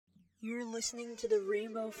You're listening to the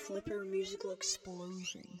Rainbow Flipper Musical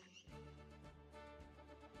Explosion.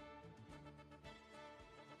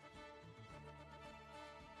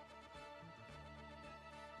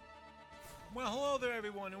 Well, hello there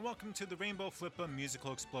everyone, and welcome to the Rainbow Flipper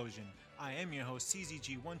Musical Explosion. I am your host,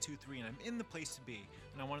 CZG123, and I'm in the place to be.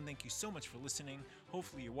 And I want to thank you so much for listening.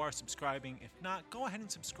 Hopefully you are subscribing. If not, go ahead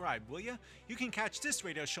and subscribe, will you? You can catch this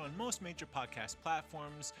radio show on most major podcast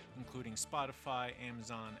platforms, including Spotify,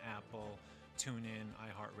 Amazon, Apple, TuneIn,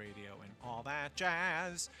 iHeartRadio, and all that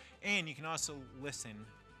jazz. And you can also listen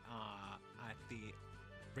at the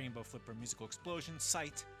Rainbow Flipper Musical Explosion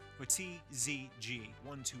site, or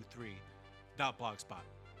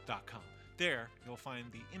tzg123.blogspot.com. There, you'll find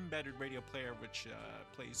the embedded radio player, which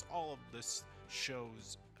plays all of this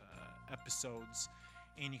show's episodes.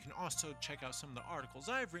 And you can also check out some of the articles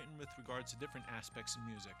I've written with regards to different aspects of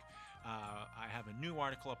music. I have a new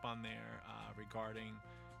article up on there regarding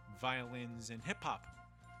violins and hip-hop.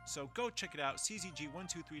 So go check it out,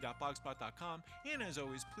 czg123.blogspot.com. And as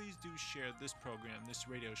always, please do share this program, this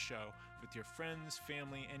radio show, with your friends,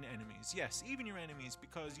 family, and enemies. Yes, even your enemies,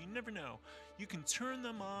 because you never know. You can turn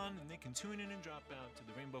them on, and they can tune in and drop out to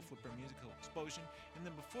the Rainbow Flipper Musical Explosion. And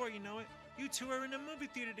then before you know it, you two are in a movie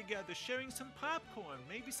theater together, sharing some popcorn,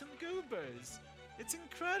 maybe some goobers. It's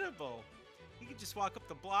incredible. You can just walk up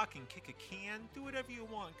the block and kick a can, do whatever you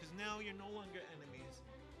want, because now you're no longer enemies.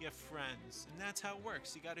 You're friends, and that's how it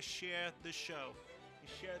works. You got to share the show. You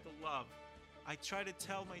share the love. I try to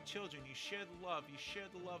tell my children, you share the love. You share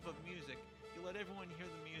the love of music. You let everyone hear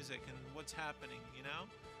the music and what's happening, you know?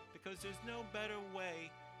 Because there's no better way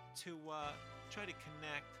to try to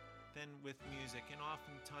connect than with music, and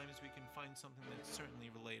oftentimes we can find something that's certainly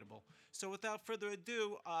relatable. So without further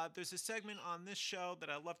ado, there's a segment on this show that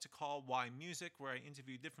I love to call Why Music, where I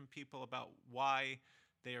interview different people about why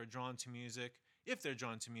they are drawn to music, if they're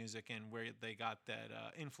drawn to music, and where they got that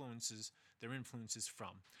their influences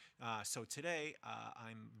from. So today,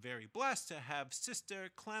 I'm very blessed to have Sister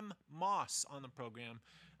Clem Moss on the program.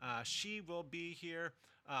 She will be here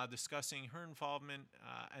discussing her involvement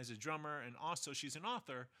as a drummer, and also she's an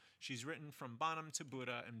author. She's written From Bonham to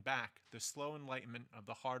Buddha and Back, The Slow Enlightenment of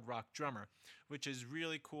the Hard Rock Drummer, which is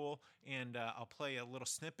really cool, and I'll play a little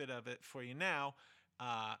snippet of it for you now,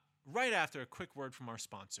 right after a quick word from our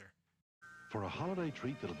sponsor. For a holiday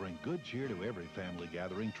treat that'll bring good cheer to every family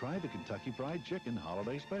gathering, try the Kentucky Fried Chicken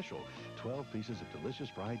Holiday Special. 12 pieces of delicious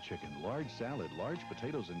fried chicken, large salad, large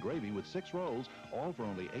potatoes and gravy with 6 rolls, all for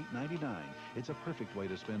only $8.99. It's a perfect way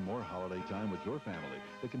to spend more holiday time with your family.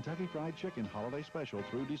 The Kentucky Fried Chicken Holiday Special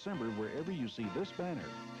through December, wherever you see this banner.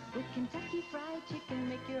 With Kentucky Fried Chicken,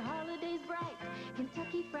 make your holidays bright.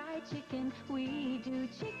 Kentucky Fried Chicken, we do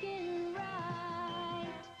chicken right.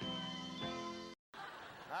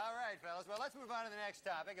 All right, fellas. Well, let's move on to the next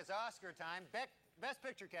topic. It's Oscar time. Best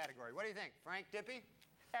Picture category. What do you think? Frank Dippy?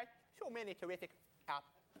 So many terrific. Pulp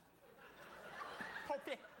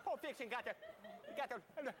Fiction got the.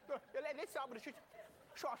 Let's start with the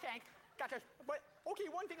Shawshank. Got the. But okay,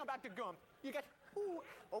 one thing about the gum, you got. Ooh,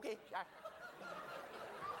 okay.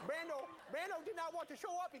 Brando did not want to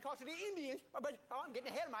show up because of the Indians. But I'm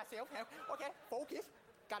getting ahead of myself. Okay, focus.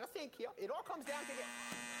 Gotta think here. It all comes down to the.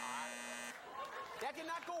 That did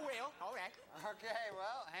not go well. All right. Okay,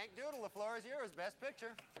 well, Hank Doodle, the floor is yours. Best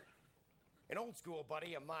Picture. An old school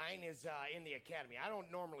buddy of mine is in the academy. I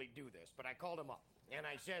don't normally do this, but I called him up. And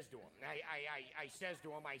I says to him, I says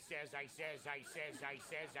to him,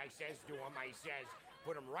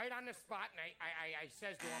 put him right on the spot, and I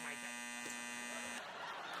says to him,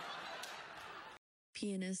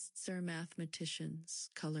 Pianists are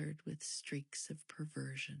mathematicians colored with streaks of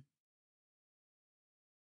perversion.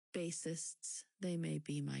 Bassists, they may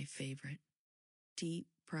be my favorite. Deep,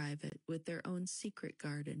 private, with their own secret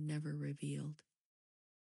garden never revealed.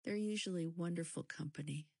 They're usually wonderful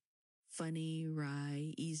company. Funny,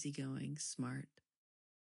 wry, easygoing, smart.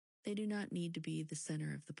 They do not need to be the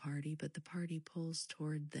center of the party, but the party pulls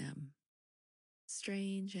toward them.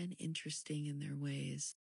 Strange and interesting in their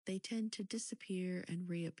ways, they tend to disappear and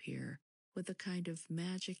reappear with a kind of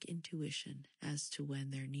magic intuition as to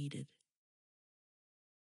when they're needed.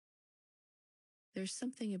 There's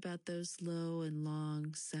something about those low and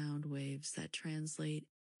long sound waves that translate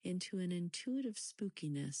into an intuitive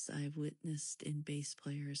spookiness I've witnessed in bass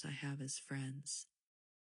players I have as friends.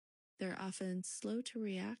 They're often slow to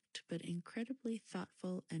react, but incredibly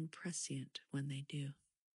thoughtful and prescient when they do.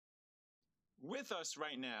 With us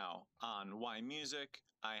right now on Why Music,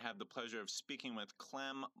 I have the pleasure of speaking with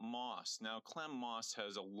Clem Moss. Now, Clem Moss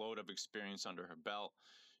has a load of experience under her belt.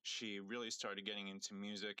 she really started getting into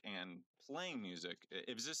music and playing music.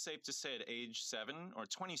 Is this safe to say at age 7 or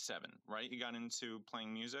 27, right? You got into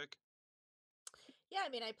playing music? Yeah, I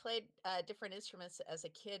mean, I played different instruments as a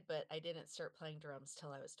kid, but I didn't start playing drums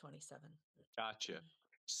till I was 27. Gotcha.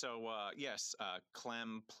 So, yes,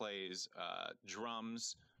 Clem plays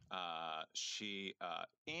drums. I'd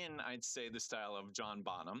say, the style of John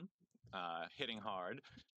Bonham, hitting hard,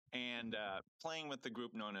 and playing with the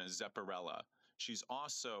group known as Zepparella. She's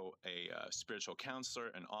also a spiritual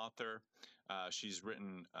counselor and author. She's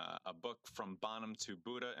written a book, From Bonham to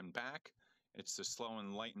Buddha and Back. It's the slow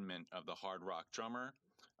enlightenment of the hard rock drummer.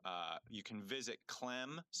 You can visit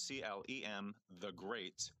Clem, CLEM,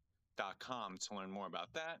 thegreat.com to learn more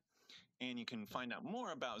about that. And you can find out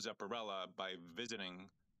more about Zepparella by visiting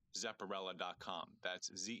Zepparella.com.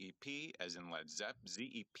 That's ZEP as in Led Zepp,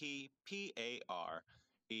 ZEPPARELLA.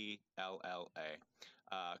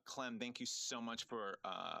 Clem, thank you so much for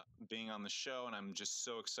being on the show, and I'm just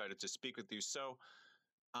so excited to speak with you. So,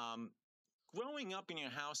 growing up in your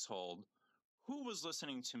household, who was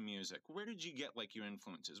listening to music? Where did you get like your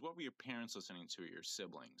influences? What were your parents listening to, or your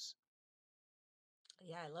siblings?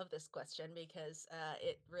 Yeah, I love this question because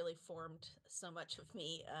it really formed so much of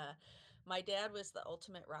me. My dad was the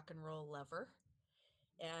ultimate rock and roll lover,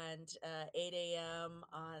 and 8 a.m.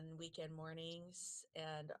 on weekend mornings,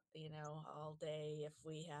 and all day if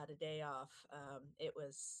we had a day off, it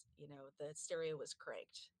was the stereo was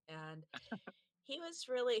cranked, and he was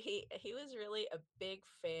really a big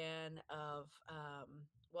fan of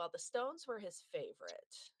well, the Stones were his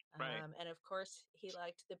favorite. Right. And of course he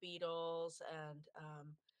liked the Beatles and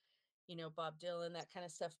Bob Dylan, that kind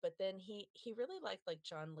of stuff, but then he really liked like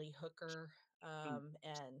John Lee Hooker,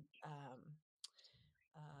 and uh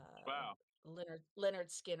Wow.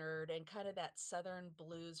 Leonard Skinner, and kind of that southern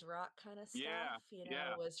blues rock kind of stuff, Yeah.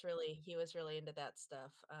 Yeah. he was really into that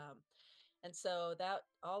stuff. And so that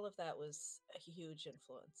all of that was a huge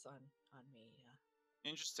influence on me.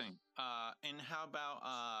 Yeah. Interesting. And how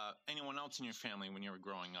about anyone else in your family when you were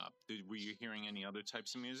growing up? Were you hearing any other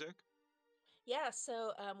types of music? Yeah,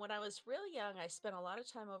 so when I was real young, I spent a lot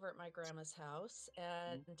of time over at my grandma's house,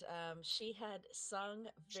 and she had sung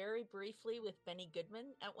very briefly with Benny Goodman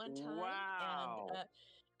at one time. And Wow.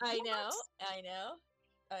 I What? know, I know,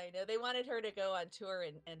 I know. They wanted her to go on tour,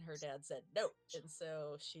 and her dad said no, and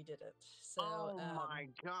so she didn't. So Oh my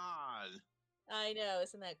God. I know,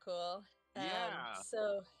 isn't that cool? Um, Yeah.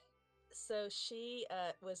 so so she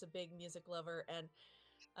was a big music lover, and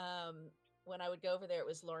when I would go over there, it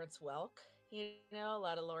was Lawrence Welk. A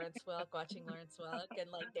lot of Lawrence Welk, watching Lawrence Welk,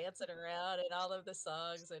 and like dancing around and all of the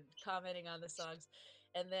songs and commenting on the songs.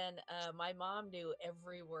 And then my mom knew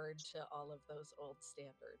every word to all of those old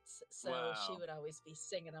standards, so she Wow. would always be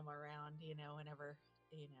singing them around, whenever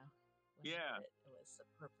Yeah. it was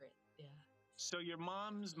appropriate. Yeah. So your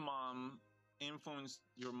mom's mom influenced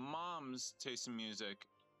your mom's taste in music.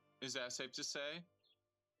 Is that safe to say?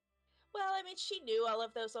 Well, I mean, she knew all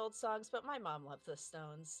of those old songs, but my mom loved the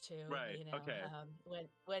Stones too. Right. Okay.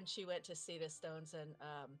 When she went to see the Stones, and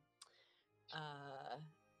uh,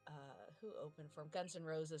 who opened for him? Guns N'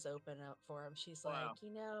 Roses opened up for him. She's like,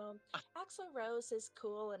 Wow. Axl Rose is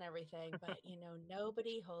cool and everything, but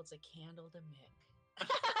nobody holds a candle to Mick.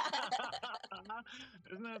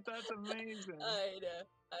 That's amazing. I know,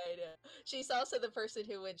 I know. She's also the person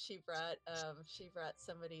who, when she brought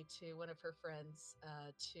somebody to one of her friends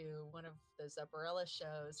to one of the Zepparella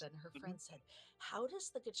shows, and her friend said, "How does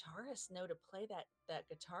the guitarist know to play that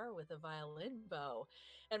guitar with a violin bow?"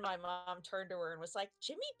 And my mom turned to her and was like,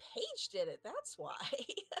 "Jimmy Page did it. That's why."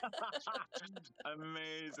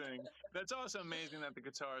 Amazing. That's also amazing that the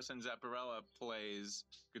guitarist in Zepparella plays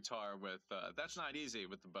guitar with. That's not easy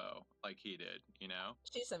with the bow like he did.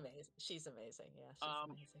 She's amazing. She's amazing. Yeah, she's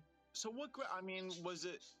amazing. So was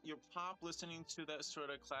it your pop listening to that sort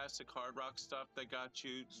of classic hard rock stuff that got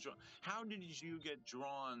you? How did you get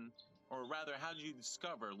drawn, or rather, how did you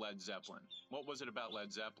discover Led Zeppelin? What was it about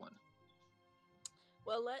Led Zeppelin?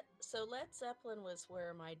 Well, Led Zeppelin was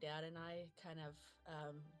where my dad and I kind of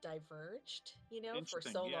diverged. For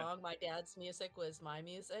Interesting, so yeah. long, my dad's music was my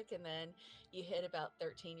music, and then you hit about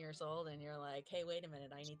 13 years old, and you're like, "Hey, wait a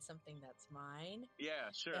minute, I need something that's mine."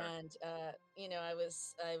 Yeah, sure. And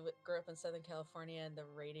grew up in Southern California, and the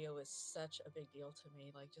radio was such a big deal to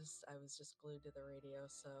me. Like, I was just glued to the radio.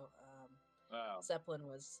 So Wow. Zeppelin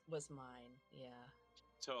was mine. Yeah.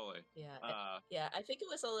 Totally. Yeah. Yeah, I think it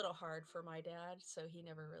was a little hard for my dad, so he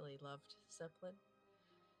never really loved Zeppelin.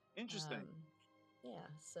 Interesting. Yeah,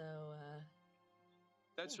 so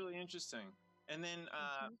That's really interesting. And then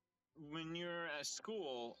when you're at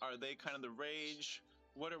school, are they kind of the rage?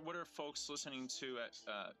 what are folks listening to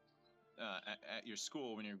at your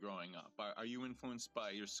school when you're growing up? Are you influenced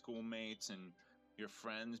by your schoolmates and your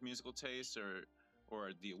friends' musical tastes,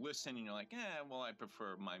 or do you listen and you're like, well, I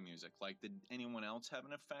prefer my music? Like, did anyone else have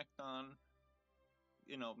an effect on,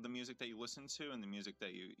 the music that you listen to and the music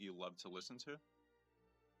that you love to listen to?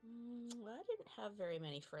 Well, I didn't have very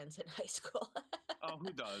many friends in high school. Oh,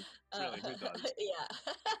 who does? Really, who does? Yeah.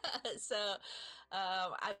 So,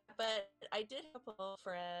 but I did have a couple of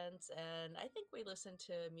friends, and I think we listened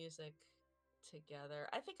to music together.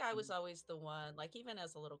 I think I was always the one, like even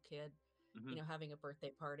as a little kid, Mm-hmm. having a birthday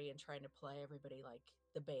party and trying to play everybody like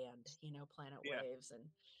the band, Planet Yeah. Waves, and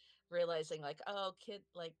realizing like, oh, kid,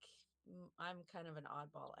 like I'm kind of an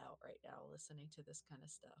oddball out right now listening to this kind of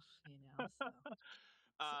stuff,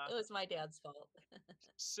 So it was my dad's fault.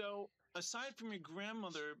 So, aside from your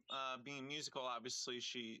grandmother being musical, obviously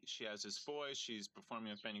she has this voice. She's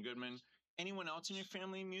performing with Benny Goodman. Anyone else in your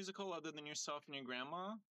family musical other than yourself and your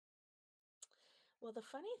grandma? Well, the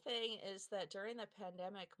funny thing is that during the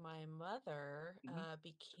pandemic, my mother Mm-hmm.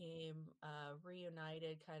 became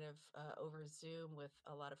reunited kind of over Zoom with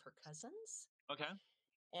a lot of her cousins. Okay.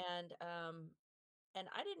 And and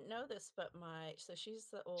I didn't know this, but so she's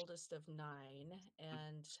the oldest of 9,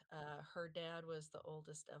 and her dad was the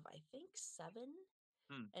oldest of, I think, 7,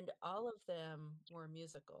 Hmm. and all of them were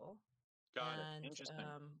musical. Got it. And Interesting.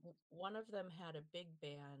 one of them had a big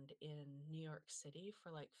band in New York City for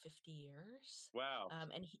like 50 years. Wow.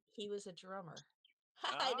 And he was a drummer.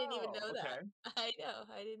 I didn't even Oh, know that. okay. I know.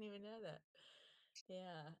 I didn't even know that.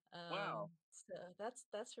 Yeah. Wow. So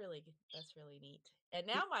that's really neat. And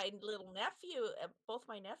now my little nephew, both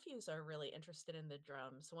my nephews are really interested in the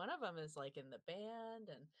drums. One of them is like in the band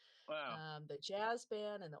and Wow. the jazz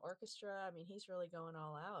band and the orchestra. I mean, he's really going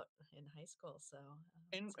all out in high school, so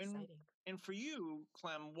And it's and exciting. and for you,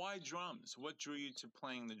 Clem, why drums? What drew you to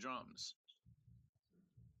playing the drums?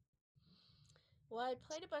 Well, I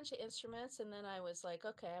played a bunch of instruments, and then I was like,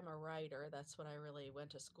 okay, I'm a writer. That's what I really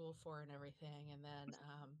went to school for and everything. And then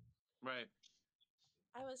Right.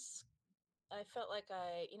 I was I felt like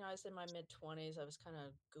I was in my mid-20s. I was kind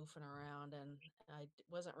of goofing around and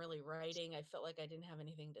wasn't really writing. I felt like I didn't have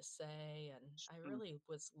anything to say. And I Mm, really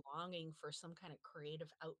was longing for some kind of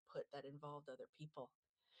creative output that involved other people.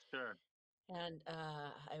 sure. And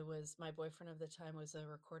my boyfriend of the time was a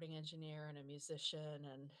recording engineer and a musician.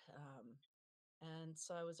 And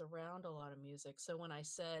so I was around a lot of music. So when I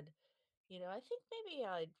said, I think maybe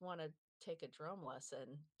I'd want to take a drum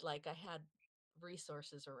lesson, like I had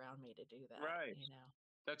resources around me to do Right. that.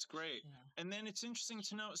 That's great. Yeah. And then it's interesting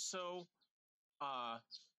to note. So, uh,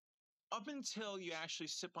 up until you actually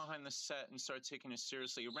sit behind the set and start taking it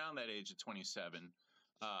seriously around that age of 27,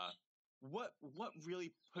 uh, what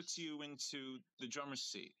really puts you into the drummer's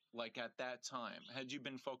seat? Like at that time, had you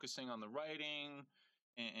been focusing on the writing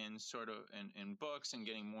and sort of and books and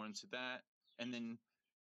getting more into that? And then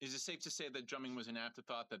is it safe to say that drumming was an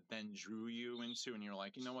afterthought that then drew you into, and you're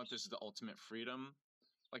like, you know what, this is the ultimate freedom?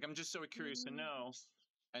 Like, I'm just so curious to Mm, know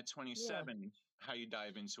at yeah. 27 how you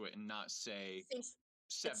dive into it and not say Seems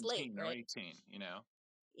it's late, 17 or right? 18, you know?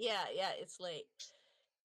 Yeah, it's late.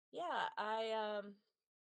 Yeah,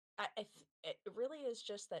 it really is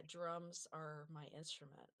just that drums are my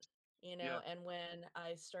instrument, Yeah. and when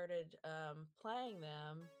I started playing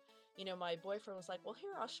them, my boyfriend was like, "Well,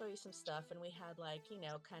 here, I'll show you some stuff." And we had like,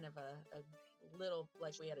 kind of a little,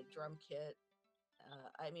 like we had a drum kit,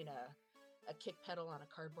 I mean a kick pedal on a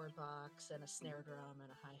cardboard box and a snare drum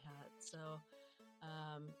and a hi-hat. So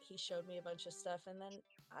he showed me a bunch of stuff, and then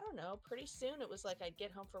I don't know, pretty soon it was like I'd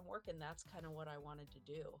get home from work and that's kind of what I wanted to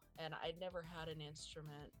do. And I'd never had an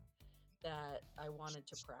instrument that I wanted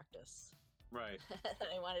to practice. Right. That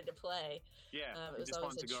I wanted to play. Yeah. It You was just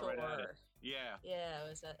always wanted a to go right at it. chore. Yeah. Yeah,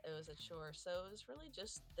 it was a chore. So it was really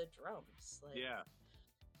just the drums. Like, Yeah.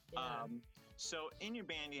 yeah. So in your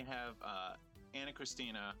band, you have Anna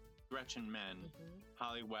Christina, Gretchen Menn, Hmm.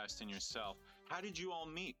 Holly West, and yourself. How did you all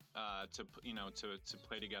meet to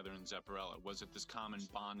play together in Zepparella? Was it this common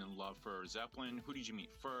bond and love for Zeppelin? Who did you meet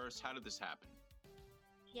first? How did this happen?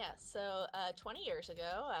 Yeah, so 20 years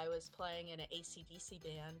ago, I was playing in an AC/DC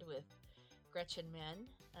band with Gretchen Menn,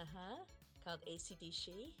 called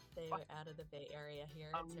AC/DC. They were out of the Bay Area here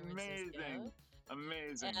in San Amazing. Francisco.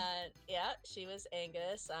 Amazing. And yeah, she was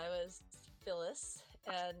Angus, I was Phyllis,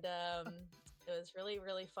 and it was really,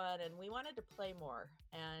 really fun. And we wanted to play more.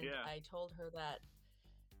 And Yeah. I told her that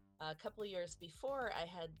a couple of years before, I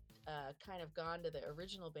had kind of gone to the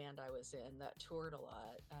original band I was in that toured a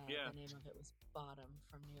lot. Yeah. The name of it was Bottom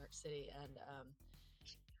from New York City,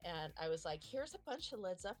 And I was like, here's a bunch of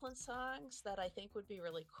Led Zeppelin songs that I think would be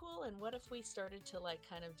really cool. And what if we started to like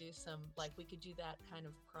kind of do some, like we could do that kind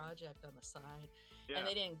of project on the side? Yeah. And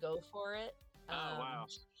they didn't go for it. Oh, wow.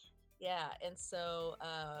 Yeah. And so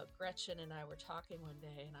Gretchen and I were talking one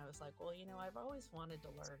day and I was like, well, you know, I've always wanted to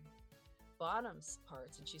learn Bonham's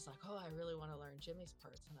parts. And she's like, oh, I really want to learn Jimmy's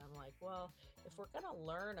parts. And I'm like, well, if we're going to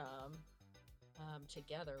learn them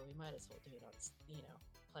together, we might as well do it on, you know,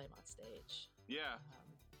 play them on stage. Yeah.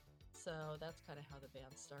 So that's kind of how the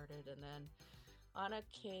band started. And then Anna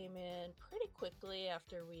came in pretty quickly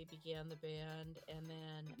after we began the band. And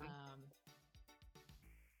then,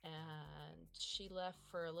 and she left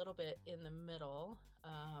for a little bit in the middle.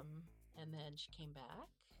 And then she came back.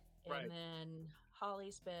 Right. And then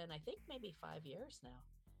Holly's been, I think, maybe 5 years now.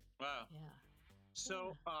 Wow. Yeah.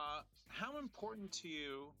 So, how important to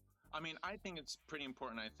you? I mean, I think it's pretty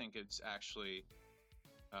important. I think it's actually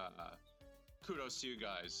kudos to you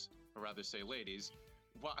guys, or rather say ladies.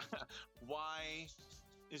 Why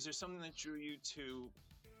is there something that drew you to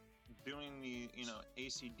doing the, you know,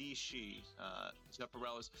 AC/DC,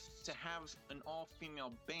 Zepparellas, to have an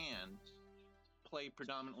all-female band play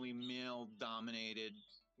predominantly male-dominated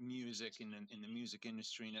music in the music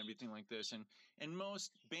industry and everything like this, and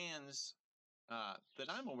most bands that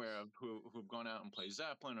I'm aware of who've gone out and played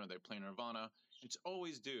Zeppelin or they play Nirvana, it's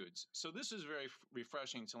always dudes. So this is very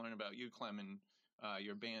refreshing to learn about you, Clem, and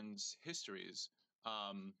your band's histories.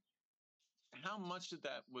 How much of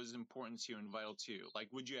that was important to you and vital to you?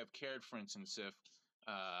 Like, would you have cared, for instance, if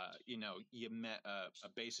you know, you met a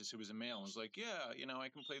bassist who was a male and was like, yeah, you know, I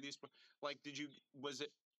can play these. Like, was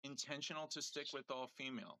it intentional to stick with all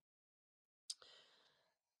female?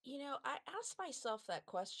 You know, I ask myself that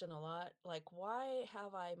question a lot. Like, why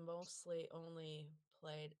have I mostly only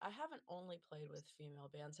played? I haven't only played with female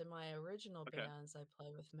bands. In my original Okay. bands, I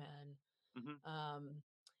play with men. Mm-hmm.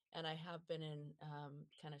 And I have been in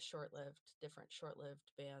kind of different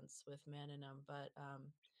short-lived bands with men in them. But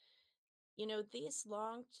you know, these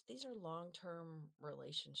are long-term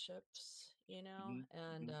relationships, you know,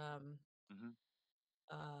 Mm-hmm. Mm-hmm.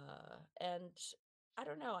 and I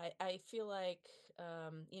don't know. I feel like,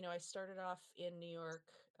 you know, I started off in New York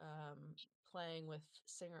playing with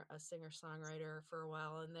a singer-songwriter for a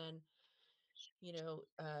while, and then, you know,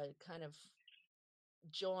 kind of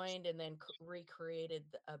joined and then recreated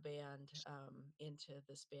a band into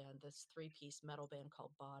this three-piece metal band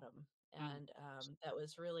called Bottom. And that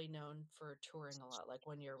was really known for touring a lot. Like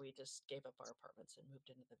one year we just gave up our apartments and moved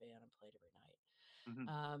into the van and played every night.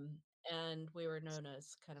 Mm-hmm. And we were known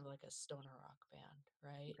as kind of like a stoner rock band,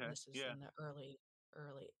 right? Okay. And this was Yeah. in the early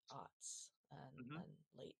aughts and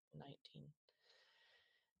late 19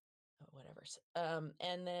 whatever.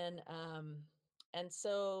 And then and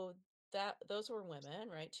so those were women,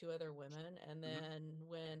 right? Two other women. And then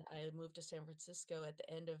when I moved to San Francisco at the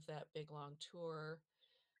end of that big long tour,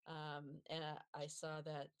 and I saw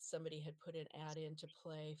that somebody had put an ad in to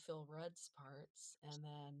play Phil Rudd's parts, and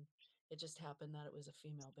then it just happened that it was a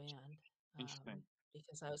female band. Interesting.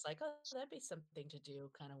 Because I was like, oh, that'd be something to do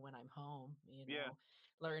kind of when I'm home, you Yeah. know,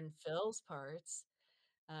 learn Phil's parts.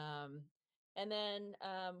 And then,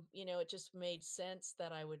 you know, it just made sense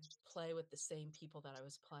that I would play with the same people that I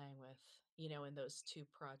was playing with, you know, in those two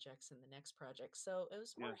projects and the next project. So it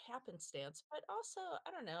was more happenstance, but also,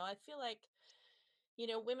 I don't know, I feel like, you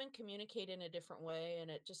know, women communicate in a different way, and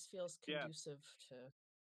it just feels conducive to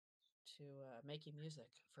making music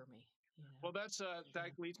for me. You know? Well,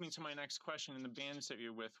 that leads me to my next question. In the bands that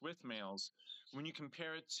you're with males, when you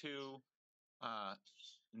compare it to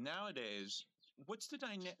nowadays, what's the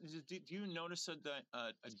dynamic? Do you notice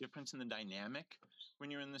a difference in the dynamic when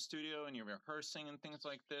you're in the studio and you're rehearsing and things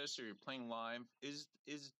like this, or you're playing live?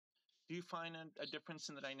 Do you find a difference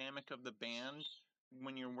in the dynamic of the band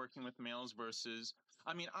when you're working with males versus?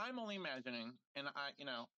 I mean, I'm only imagining, and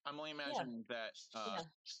I'm only imagining that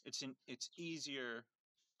it's easier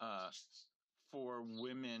for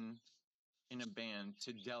women in a band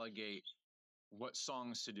to delegate what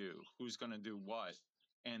songs to do, who's going to do what,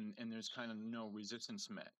 and there's kind of no resistance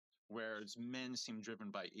met. Whereas men seem driven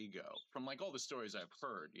by ego, from like all the stories I've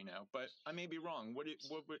heard, you know. But I may be wrong. What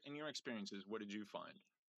in your experiences? What did you find?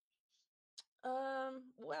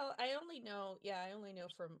 Well, I only know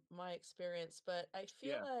from my experience, but I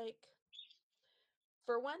feel like,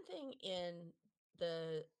 for one thing, in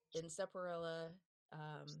Zepparella,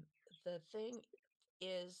 the thing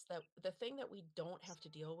is that the thing that we don't have to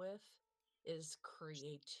deal with is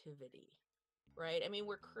creativity, right? I mean,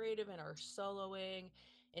 we're creative in our soloing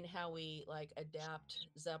and how we like adapt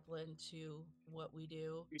Zeppelin to what we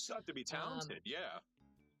do. You still have to be talented, yeah.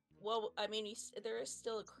 Well, I mean, there is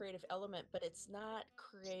still a creative element, but it's not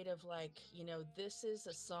creative like, this is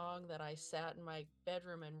a song that I sat in my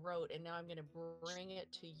bedroom and wrote, and now I'm going to bring it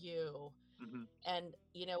to you. Hmm. And,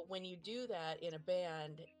 when you do that in a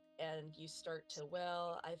band and you start to,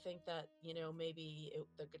 well, I think that, maybe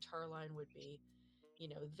the guitar line would be,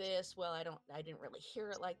 this, well, I didn't really hear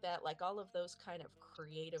it like that. Like all of those kind of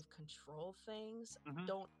creative control things Hmm.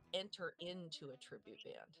 don't enter into a tribute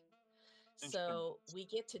band. Interesting. So we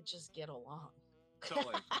get to just get along.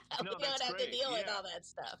 Totally. No, We don't that's have to great. deal with Yeah. all that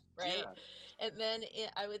stuff, right? Yeah. And then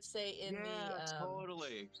I would say Yeah,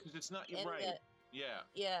 totally. Because it's not, you're in right. the Yeah.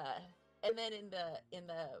 yeah, and then in the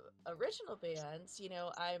original bands,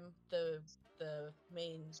 I'm the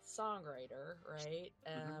main songwriter, right?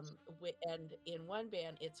 Hmm. And in one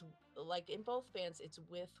band, it's like in both bands, it's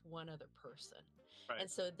with one other person, Right. and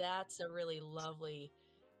so that's a really lovely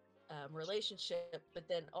relationship. But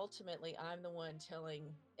then ultimately, I'm the one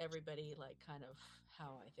telling everybody like kind of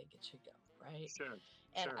how I think it should go, right? Sure.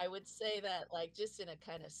 And Sure. I would say that, like, just in a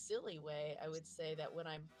kind of silly way, I would say that when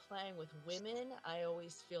I'm playing with women, I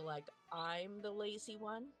always feel like I'm the lazy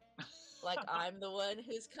one. Like I'm the one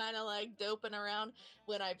who's kind of like doping around.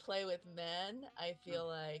 When I play with men, I feel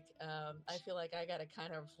like I got to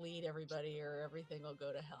kind of lead everybody, or everything will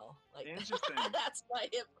go to hell. Like Interesting. that's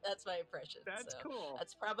my impression. That's So cool.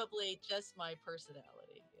 that's probably just my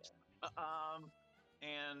personality. Yeah.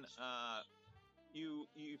 And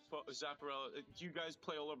Zapparella, do you guys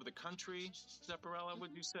play all over the country, Zapparella,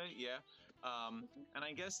 would you say? Yeah. And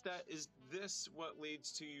I guess that is this what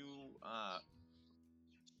leads to you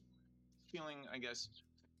feeling, I guess,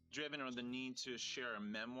 driven, or the need to share a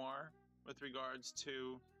memoir with regards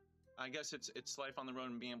to, I guess it's life on the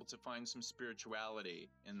road and being able to find some spirituality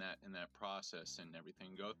in that process and everything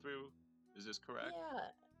go through. Is this correct?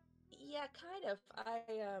 Yeah, kind of.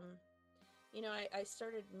 I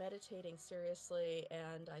started meditating seriously,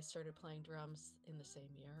 and I started playing drums in the same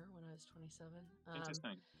year when I was 27.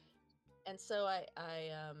 Interesting. And so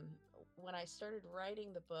when I started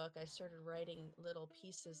writing the book, I started writing little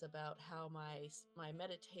pieces about how my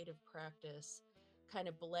meditative practice kind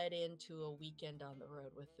of bled into a weekend on the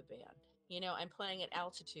road with the band. I'm playing at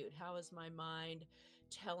altitude. How is my mind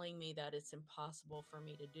telling me that it's impossible for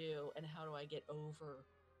me to do, and how do I get over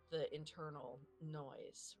the internal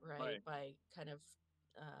noise, right? Right. By kind of,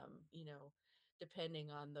 um, you know,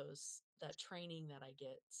 depending on that training that I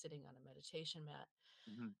get sitting on a meditation mat.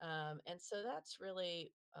 Hmm. And so that's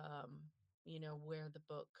really, where the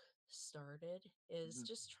book started, is Hmm.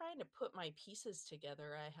 just trying to put my pieces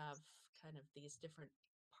together. I have kind of these different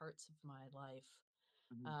parts of my life.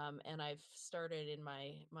 Hmm. And I've started in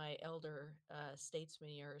my elder statesman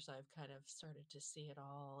years, I've kind of started to see it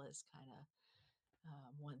all as kind of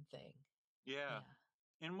one thing. Yeah. Yeah.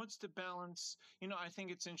 And what's the balance? I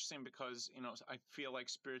think it's interesting because, I feel like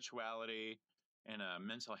spirituality and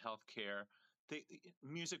mental health care,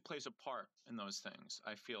 music plays a part in those things.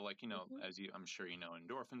 I feel like, Hmm. I'm sure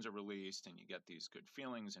endorphins are released and you get these good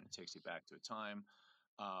feelings and it takes you back to a time.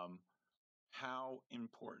 Um, how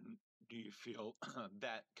important do you feel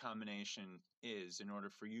that combination is in order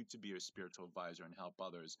for you to be a spiritual advisor and help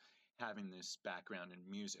others having this background in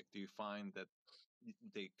music? Do you find that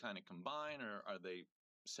they kind of combine, or are they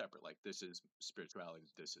separate? Like, this is spirituality,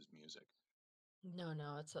 this is music. No,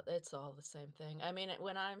 it's all the same thing. I mean,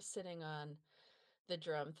 when I'm sitting on the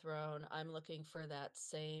drum throne, I'm looking for that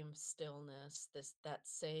same stillness, that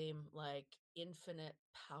same like infinite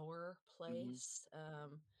power Hmm. place.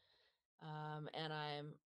 And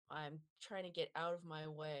I'm trying to get out of my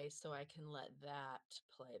way so I can let that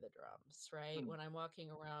play the drums, right? Hmm. When I'm walking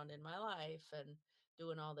around in my life and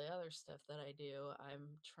doing all the other stuff that I do, I'm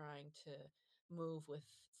trying to move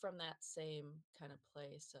from that same kind of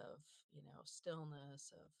place of,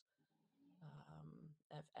 stillness,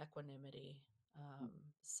 of equanimity.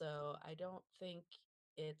 So I don't think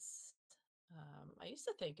it's, I used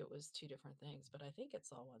to think it was two different things, but I think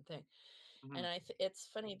it's all one thing. Hmm. And it's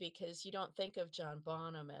funny because you don't think of John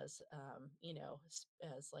Bonham as,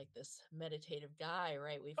 as like this meditative guy,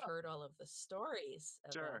 right? We've heard all of the stories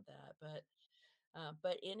about Sure. that,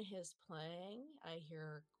 but in his playing, I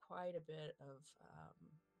hear quite a bit of,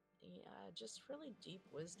 yeah, just really deep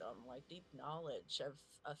wisdom, like deep knowledge of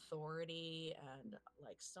authority and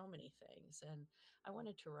like so many things. And I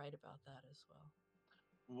wanted to write about that as well.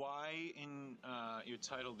 Why in your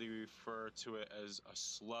title do you refer to it as a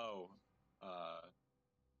slow uh,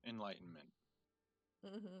 enlightenment?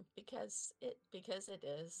 Because it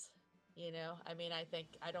is, I mean,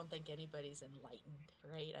 I don't think anybody's enlightened,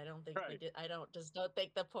 right? I don't think we Right. did. I don't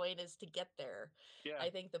think the point is to get there. Yeah. I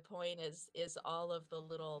think the point is all of the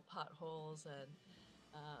little potholes and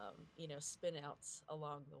spin outs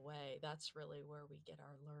along the way. That's really where we get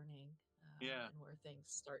our learning, Yeah. and where things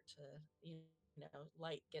start to,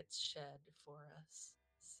 light gets shed for us.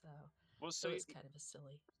 So Well, it so was kind of a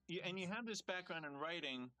silly and you place. have this background in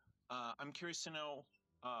writing. I'm curious to know,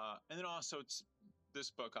 and then also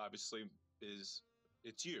this book obviously is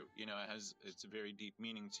it's you. It's a very deep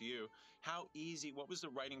meaning to you. How easy? What was the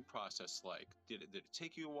writing process like? Did it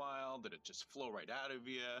take you a while? Did it just flow right out of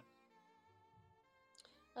you?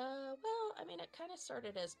 Well, I mean, it kind of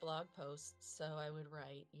started as blog posts, so I would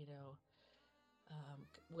write,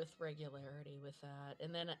 with regularity with that.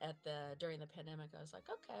 And then during the pandemic, I was like,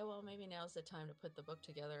 okay, well, maybe now's the time to put the book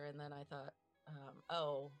together. And then I thought,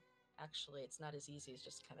 oh, actually, it's not as easy as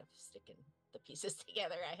just kind of sticking the pieces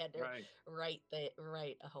together. I had to Right.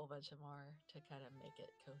 write a whole bunch of more to kind of make it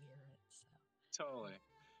coherent. So Totally.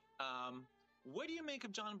 What do you make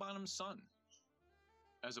of John Bonham's son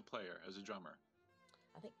as a player, as a drummer?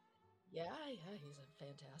 I think, yeah, he's a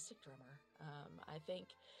fantastic drummer. I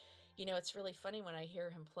think, it's really funny when I hear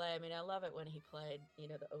him play. I mean, I love it when he played,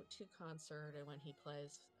 the O2 concert, and when he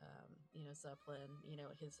plays, Zeppelin,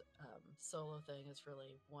 his solo thing is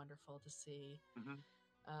really wonderful to see.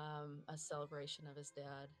 A celebration of his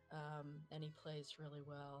dad, and he plays really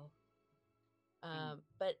well.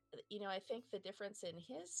 But, I think the difference in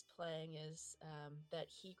his playing is that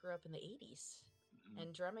he grew up in the 80s,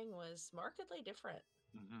 and drumming was markedly different.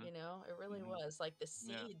 It really was like the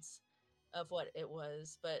seeds of what it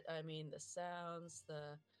was. But I mean, the sounds,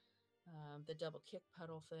 the double kick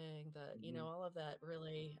pedal thing, all of that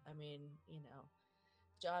really, I mean,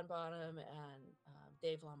 John Bonham and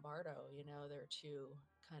Dave Lombardo, they're two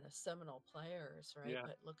kind of seminal players, right? Yeah.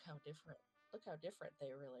 But look how different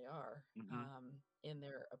they really are in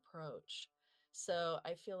their approach. So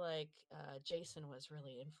I feel like Jason was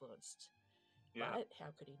really influenced. Yeah. But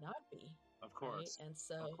how could he not be? Of course. Right?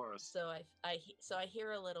 And Of course. so I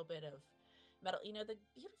hear a little bit of metal. The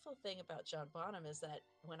beautiful thing about John Bonham is that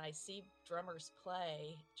when I see drummers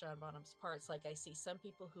play John Bonham's parts, like I see some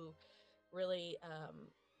people who really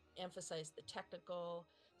emphasize the technical,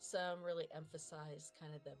 some really emphasize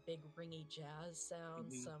kind of the big ringy jazz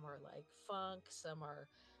sounds, some are like funk, some are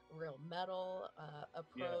real metal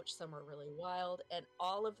approach, some are really wild, and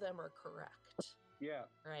all of them are correct. Yeah.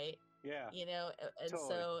 Right? Yeah. And Totally.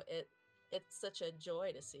 so it's such a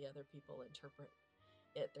joy to see other people interpret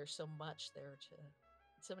it. There's so much there,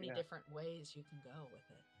 so many different ways you can go with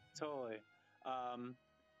it. Totally.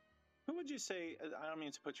 Who would you say, I don't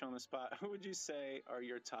mean to put you on the spot, who would you say are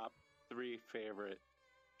your top 3 favorite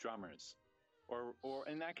drummers?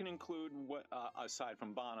 And that can include what, aside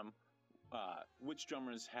from Bonham, which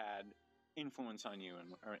drummers had influence on you,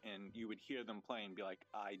 and you would hear them play and be like,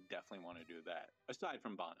 I definitely want to do that. Aside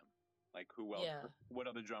from Bonham, like who else? Yeah. What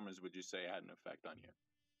other drummers would you say had an effect on you?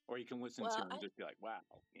 Or you can listen to Well, them and just be like, wow,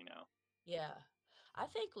 Yeah. I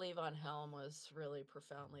think Levon Helm was really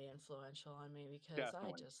profoundly influential on me because I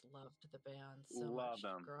Definitely. just loved the band so Love much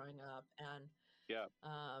them. growing up. And, Yeah.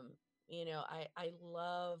 I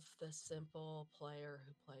love the simple player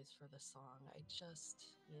who plays for the song. I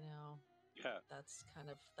just, Yeah. that's kind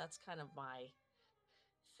of my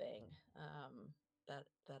thing,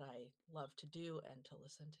 that I love to do and to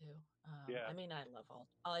listen to. Yeah. I mean, I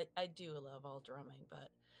do love all drumming,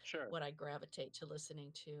 but Sure. what I gravitate to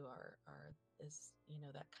listening to is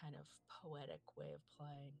that kind of poetic way of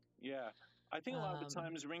playing. Yeah. I think a lot of the Um,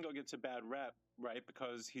 times Ringo gets a bad rep, right?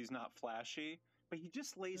 Because he's not flashy, but he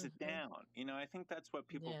just lays it mhm. down. I think that's what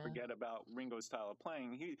people Yeah. forget about Ringo's style of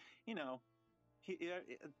playing. He's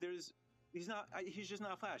just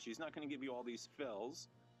not flashy. He's not going to give you all these fills,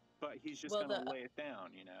 but he's just Well, going to lay it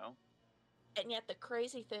down, and yet the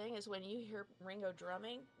crazy thing is when you hear Ringo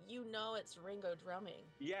drumming, it's Ringo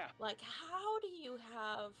drumming. Yeah. Like, how do you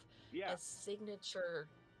have Yeah. a signature,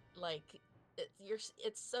 like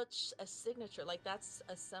it's such a signature, like that's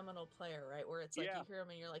a seminal player, right? Where it's like Yeah. you hear him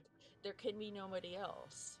and you're like, there can be nobody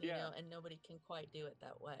else, Yeah. and nobody can quite do it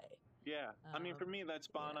that way. Yeah. I mean, for me, that's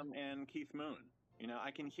Yeah. Bonham and Keith Moon.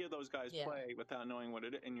 I can hear those guys Yeah. play without knowing what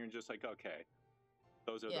it is, and you're just like, okay,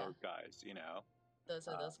 those are Yeah. those guys, Those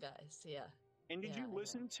are those guys. Yeah. And did Yeah, you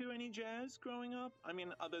listen to any jazz growing up? I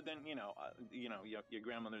mean, other than your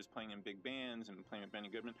grandmother's playing in big bands and playing with Benny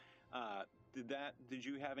Goodman. Did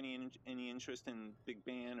you have any interest in big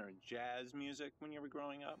band or jazz music when you were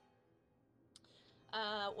growing up?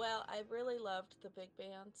 Well, I really loved the big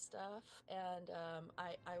band stuff, and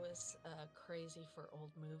I was crazy for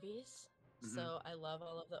old movies. So I love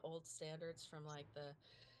all of the old standards from like the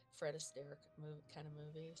Fred Astaire kind of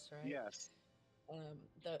movies, right? Yes.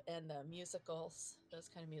 The musicals, those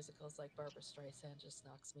kind of musicals like Barbara Streisand just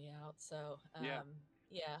knocks me out. So Yeah.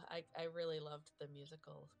 I really loved the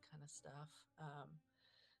musical kind of stuff.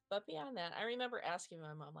 But beyond that, I remember asking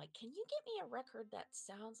my mom, like, "Can you get me a record that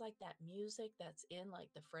sounds like that music that's in like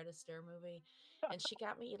the Fred Astaire movie?" And she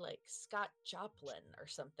got me like Scott Joplin or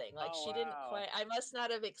something. Like Oh she didn't wow. quite. I must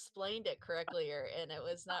not have explained it correctly, and it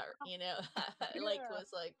was not, like Yeah.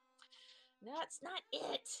 was like, "No, it's not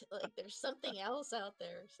it. Like there's something else out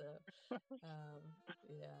there." So, um,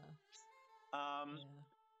 yeah, Um. yeah.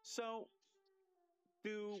 So,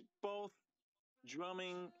 do both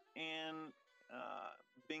drumming and uh,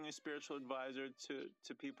 being a spiritual advisor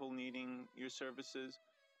to people needing your services,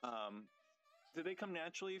 um, do they come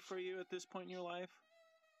naturally for you at this point in your life?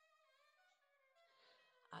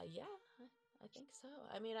 Yeah, I think so.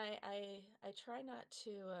 I mean, I try not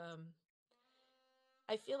to.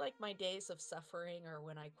 I feel like my days of suffering are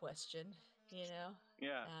when I question, you know,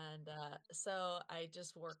 Yeah. and so I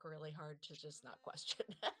just work really hard to just not question.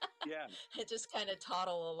 Yeah. And just kind of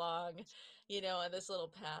toddle along, on this little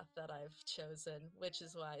path that I've chosen, which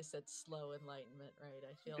is why I said slow enlightenment, right?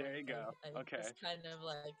 I feel There like you go. I Okay. just kind of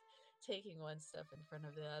like taking one step in front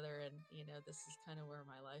of the other, and this is kind of where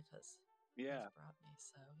my life has Yeah. brought me.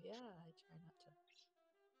 So yeah, I try not to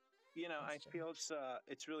I question. feel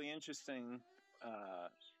it's really interesting, uh,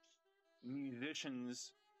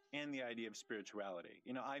 musicians and the idea of spirituality.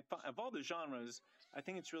 Of all the genres, I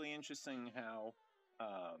think it's really interesting how,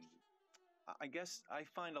 um, I guess I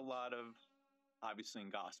find a lot of, obviously in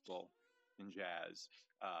gospel, in jazz,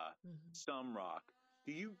 uh, Hmm. some rock.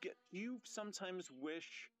 Do you sometimes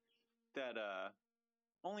wish that,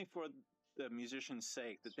 only for the musician's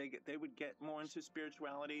sake, that they would get more into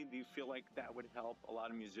spirituality? Do you feel like that would help a lot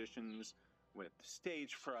of musicians with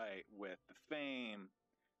stage fright, with the fame?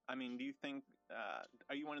 I mean, do you think,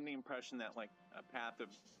 are you under the impression that like a path of,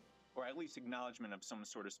 or at least acknowledgement of some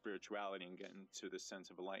sort of spirituality and getting to the sense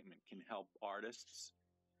of enlightenment can help artists?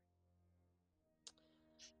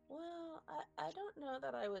 Well, I don't know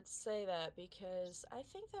that I would say that, because I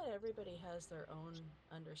think that everybody has their own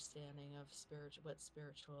understanding of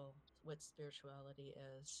what spirituality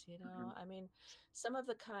is. Hmm. I mean, some of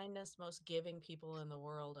the kindest, most giving people in the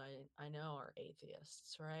world I know are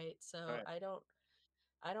atheists, right? So Right.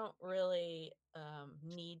 I don't really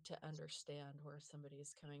need to understand where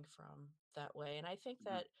somebody's coming from that way. And I think Hmm.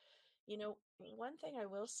 that, one thing I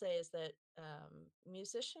will say is that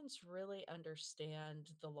musicians really understand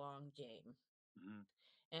the long game, Hmm.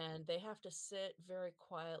 and they have to sit very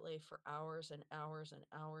quietly for hours and hours and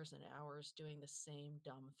hours and hours doing the same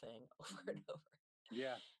dumb thing over and Hmm. over.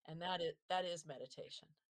 Yeah. And that is meditation.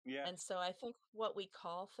 Yeah. And so I think what we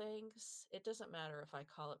call things, it doesn't matter if I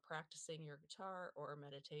call it practicing your guitar or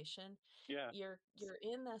meditation, Yeah. you're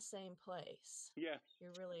in the same place. Yeah.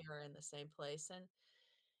 You really are in the same place.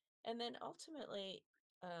 And then ultimately,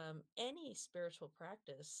 any spiritual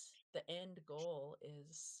practice, the end goal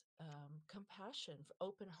is compassion,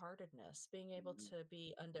 open heartedness, being able Hmm. to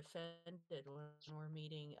be undefended when we're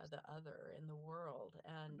meeting the other in the world,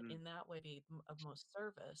 and Hmm. in that way be of most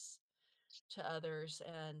service to others.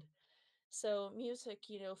 And so, music,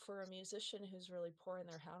 for a musician who's really pouring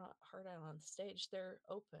their heart out on stage, they're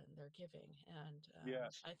open, they're giving, and Yeah.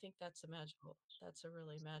 I think that's a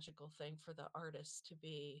really magical thing for the artist to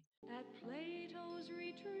be. At Plato's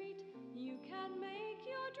retreat, you can make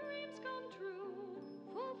your dreams come true.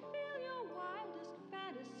 Fulfill your wildest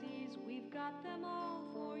fantasies, we've got them all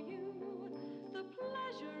for you. The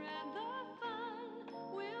pleasure and the fun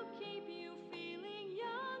will keep you feeling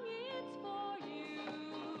young. It's for you.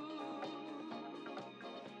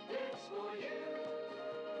 It's for you.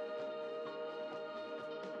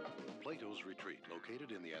 Plato's Retreat,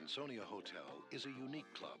 located in the Ansonia Hotel, is a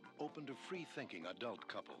unique club open to free-thinking adult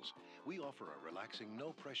couples. We offer a relaxing,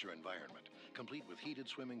 no-pressure environment, complete with heated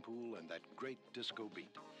swimming pool and that great disco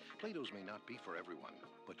beat. Plato's may not be for everyone,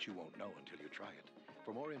 but you won't know until you try it.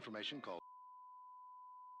 For more information, call...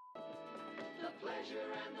 The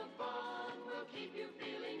pleasure and the fun will keep you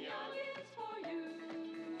feeling young. It's for you.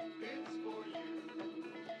 It's for you.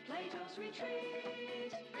 Plato's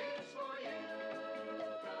Retreat. It's for you.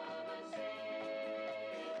 Come and see.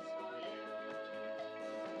 It's for you.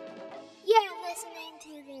 You're listening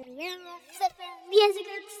to the Rainbow Flipper Music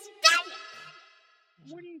Experience.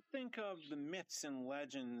 What do you think of the myths and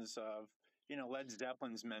legends of, Led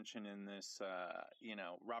Zeppelin's mentioned in this,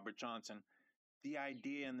 Robert Johnson, the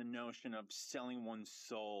idea and the notion of selling one's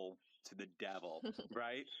soul to the devil,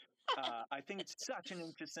 right? I think it's such an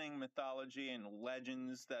interesting mythology and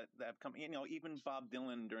legends that have come. Even Bob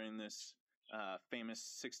Dylan during this famous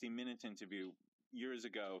 60 Minutes interview years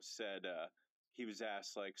ago said, he was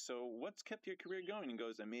asked, like, so what's kept your career going? He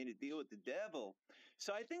goes, I made a deal with the devil.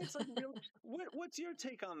 So I think it's like, what's your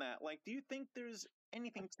take on that? Like, do you think there's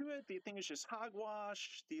anything to it? Do you think it's just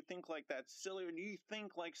hogwash? Do you think like that's silly? Or do you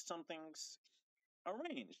think like something's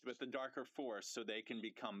arranged with the darker force so they can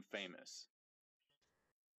become famous?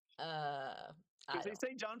 Because they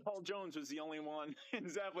say John Paul Jones was the only one in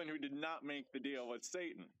Zeppelin who did not make the deal with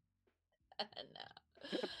Satan.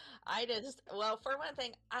 No. Well, for one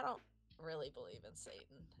thing, I don't really believe in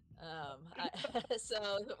Satan.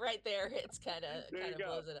 So right there, it's kind of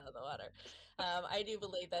blows it out of the water. I do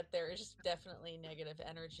believe that there is definitely negative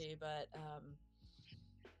energy, but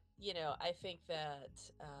I think that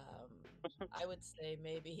I would say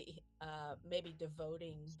maybe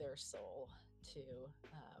devoting their soul to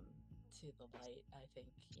the light. I think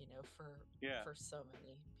for so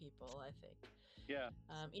many people, I think. Yeah.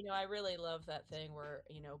 I really love that thing where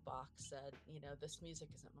Bach said, this music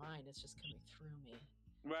isn't mine; it's just coming through me.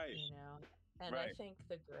 Right. And right. I think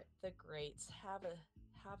the greats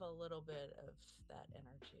have a little bit of that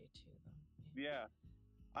energy to them. Yeah.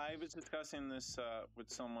 I was discussing this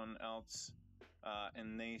with someone else,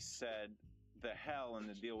 and they said the hell in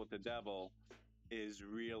the deal with the devil is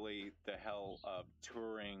really the hell of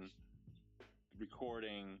touring,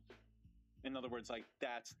 recording. In other words, like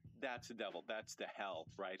that's the devil. That's the hell,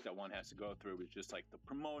 right? That one has to go through is just like the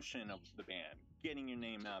promotion of the band, getting your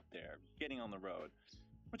name out there, getting on the road,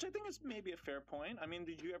 which I think is maybe a fair point. I mean,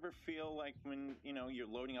 did you ever feel like when, you're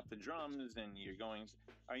loading up the drums and you're going,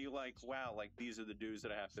 are you like, wow, like these are the dues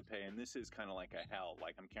that I have to pay. And this is kind of like a hell,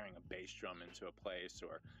 like I'm carrying a bass drum into a place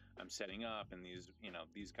or I'm setting up and these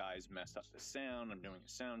guys messed up the sound. I'm doing a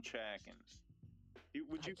sound check. And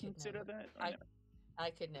would you consider that? I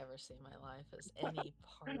could never see my life as any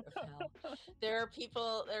part of hell. There are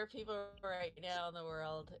people right now in the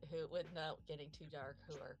world who, without getting too dark,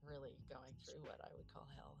 who are really going through what I would call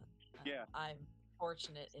hell. Yeah. I'm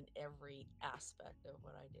fortunate in every aspect of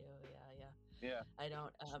what I do. Yeah. I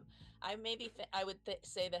don't. I would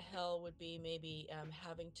say the hell would be maybe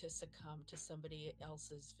having to succumb to somebody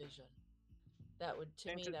else's vision. That would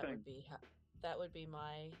be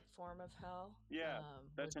my form of hell. Yeah,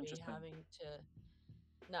 that's would interesting. Be having to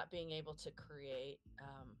not being able to create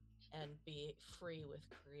and be free with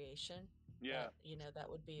creation. Yeah. That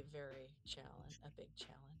would be a big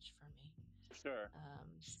challenge for me. Sure.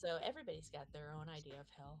 So everybody's got their own idea of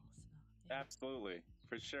hell. So, yeah. Absolutely,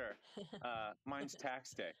 for sure. Mine's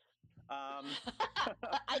tax day.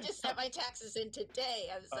 I just sent my taxes in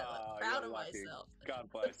today. I'm so proud of myself. God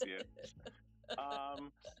bless you.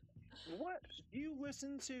 What do you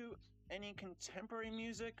listen to? Any contemporary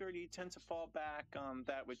music, or do you tend to fall back on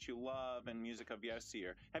that which you love and music of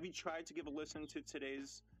yesteryear? Have you tried to give a listen to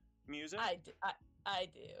today's music? I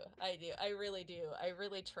do. I really do. I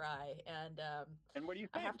really try. And what do you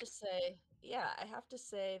think? I have to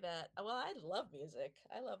say that, well, I love music.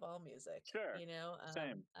 I love all music. Sure.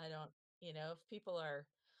 Same. I don't, if people are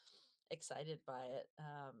excited by it,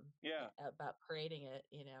 about creating it,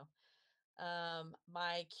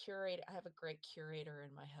 my curator, I have a great curator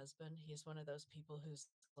in my husband. He's one of those people who's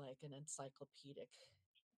like an encyclopedic,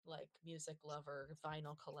 like music lover,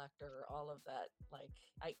 vinyl collector, all of that. Like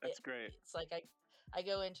that's great. It's like I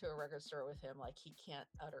go into a record store with him, like he can't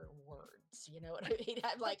utter words. You know what I mean?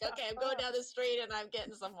 I'm like, okay, I'm going down the street and I'm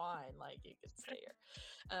getting some wine. Like you could stay here.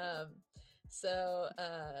 So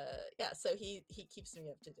he keeps me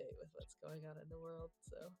up to date with what's going on in the world.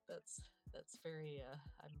 So that's very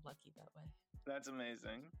I'm lucky that way. That's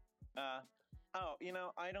amazing.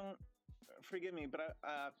 I don't, forgive me, but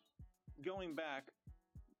going back,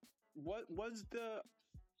 what was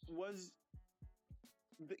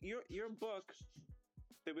your book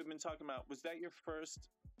that we've been talking about, was that your first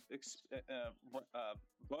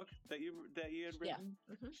book that you had written?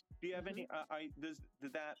 Yeah. Mm-hmm. Do you have any?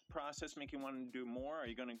 Did that process make you want to do more? Are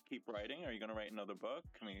you going to keep writing? Are you going to write another book?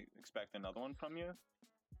 Can we expect another one from you?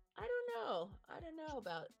 I don't know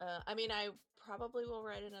about. I probably will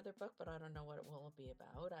write another book, but I don't know what it will be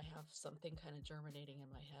about. I have something kind of germinating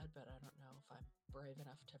in my head, but I don't know if I'm brave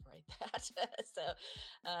enough to write that.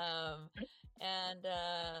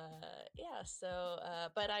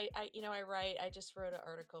 But I write. I just wrote an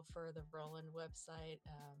article for the Roland website.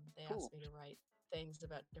 They asked me to write things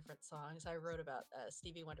about different songs. I wrote about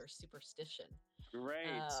Stevie Wonder's Superstition.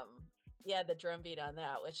 Great. Yeah, the drum beat on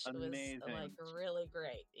that, which amazing. Was like really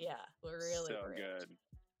great. Yeah, really so great. Good.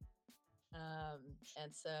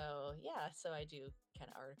 And so I do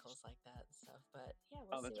kind of articles like that and stuff. But yeah,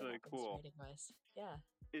 we'll see that's what really happens cool. Writing-wise. Yeah.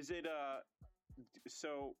 Is it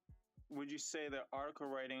so? Would you say that article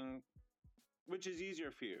writing, which is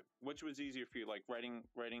easier for you? Which was easier for you, like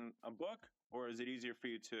writing a book or is it easier for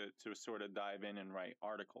you to sort of dive in and write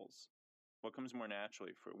articles? What came more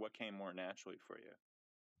naturally for you?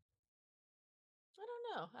 I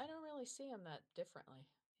don't know. I don't really see them that differently.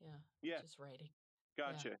 Yeah, Yeah, just writing. Yeah.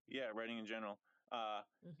 gotcha. Yeah, writing in general.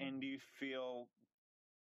 hmm And do you feel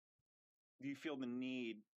the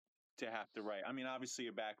need to have to write? I mean, obviously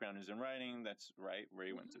your background is in writing. That's right where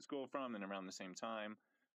you went hmm to school from, and around the same time,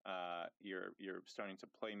 you're starting to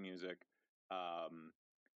play music. Um,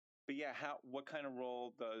 but yeah, what kind of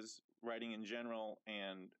role does writing in general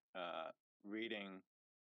and reading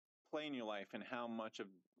play in your life, and how much of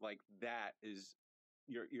like that is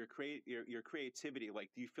your creativity? Like,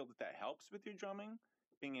 do you feel that helps with your drumming,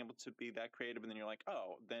 being able to be that creative, and then you're like,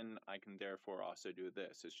 oh, then I can therefore also do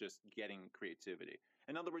this? It's just getting creativity.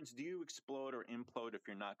 In other words, do you explode or implode if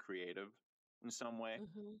you're not creative in some way?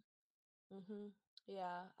 hmm hmm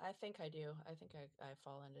Yeah, I think I do. I think I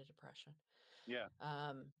fall into depression. Yeah.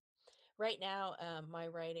 Um, Right now, my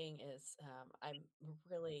writing is I'm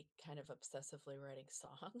really kind of obsessively writing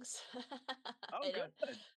songs. Oh, I don't,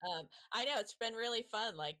 good. I know it's been really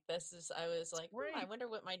fun. Like I was It's like, I great. wonder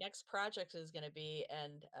what my next project is going to be.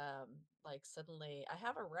 And like suddenly I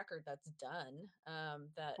have a record that's done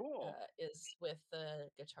that Cool. is with the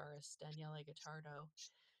guitarist Daniele Guitardo.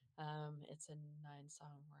 It's a 9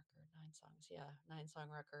 song record, 9 songs, yeah, 9 song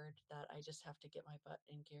record that I just have to get my butt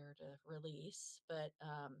in gear to release. But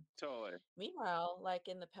Totally. meanwhile, like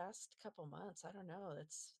in the past couple months, I don't know,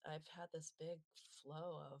 I've had this big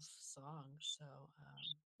flow of songs. So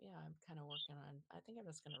yeah, I'm kind of working on. I think I'm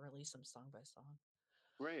just going to release them song by song.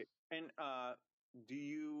 Great. And do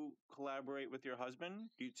you collaborate with your husband?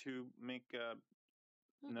 Do you two make?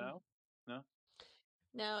 Mm-mm. No, no.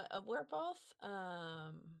 No,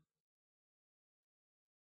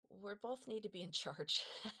 we're both need to be in charge.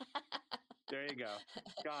 There you go.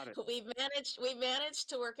 Got it. We managed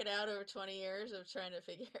to work it out over 20 years of trying to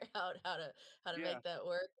figure out how to Yeah. make that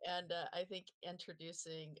work. And I think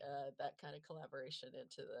introducing that kind of collaboration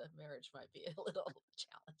into the marriage might be a little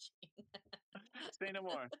challenging. Say no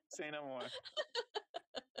more. Say no more.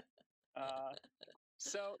 Uh,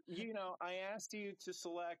 so I asked you to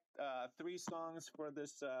select 3 songs for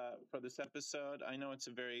this episode. I know it's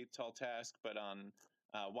a very tall task, but on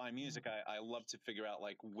Why Music, I love to figure out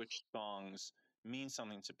like which songs mean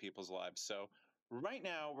something to people's lives. So right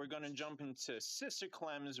now we're going to jump into Sister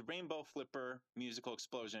Clem's Rainbow Flipper Musical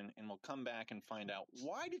Explosion, and we'll come back and find out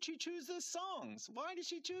why did she choose these songs? Why did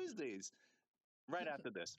she choose these? Right after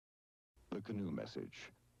this. The canoe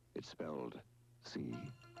message. It's spelled C.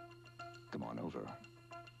 Come on over.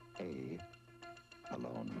 A.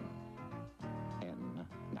 Alone. N.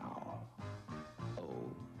 Now.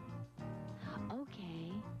 O.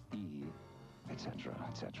 Okay. E. Etc.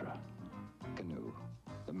 Etc. Canoe.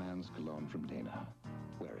 The man's cologne from Dana.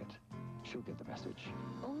 Wear it. She'll get the message.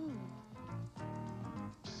 Oh,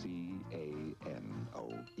 C-A-N-O-E.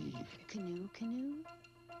 canoe, canoe.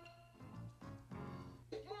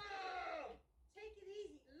 Mom! Take it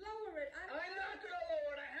easy. Lower it. I'm not gonna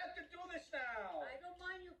lower it. I have to do this now. I don't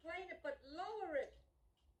mind you playing it, but lower it.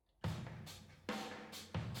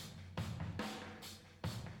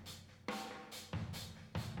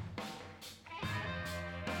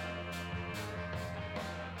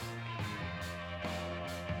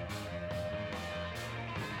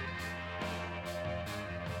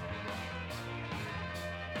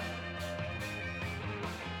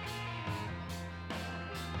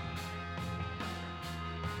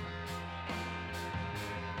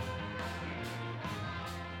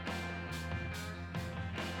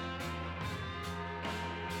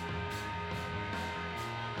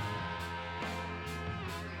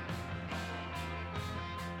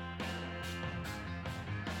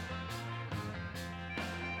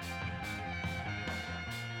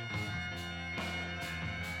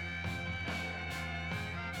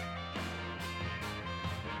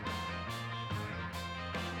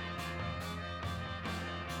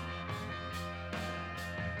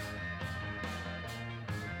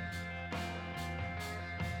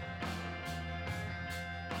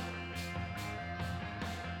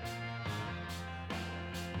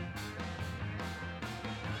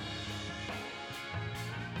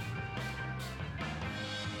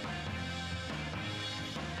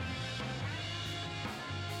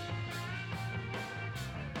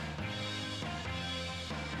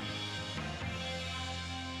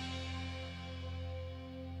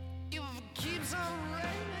 Keeps on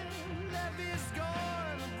raining, love is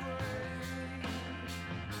gonna break.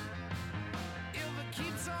 If it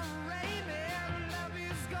keeps on raining, love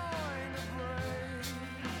is going to break.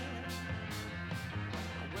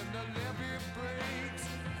 When the levee breaks,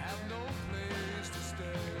 have no place to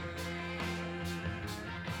stay.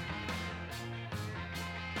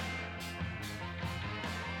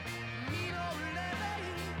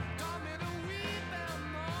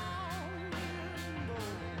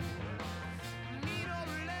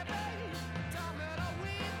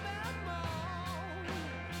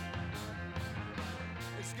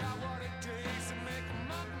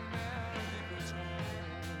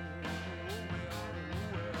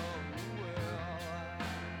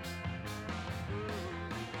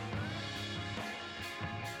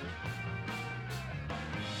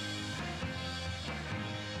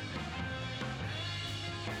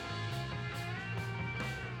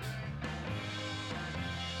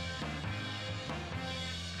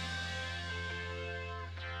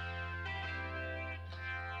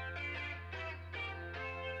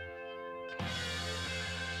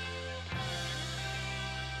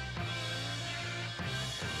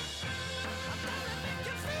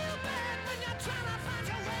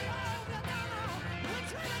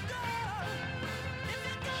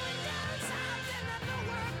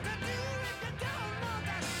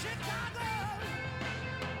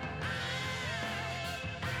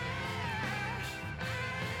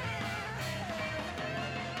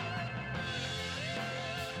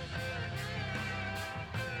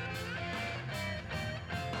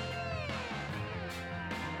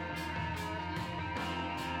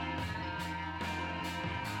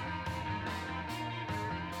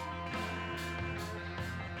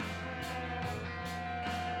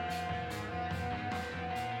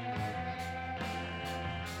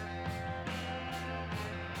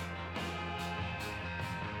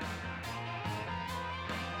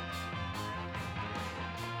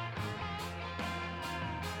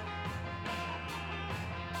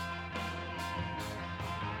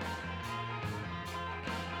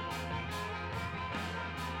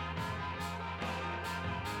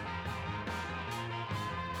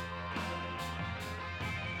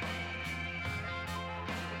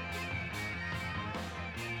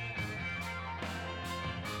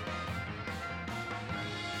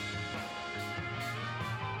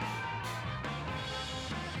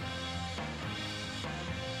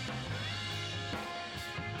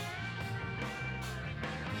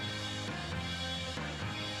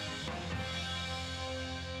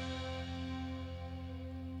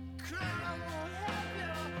 Last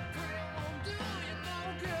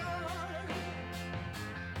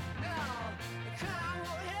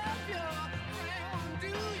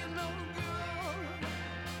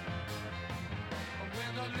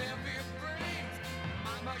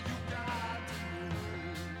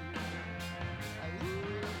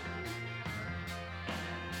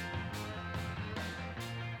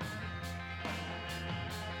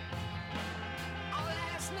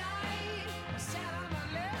night, I sat on my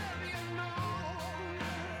love, you know.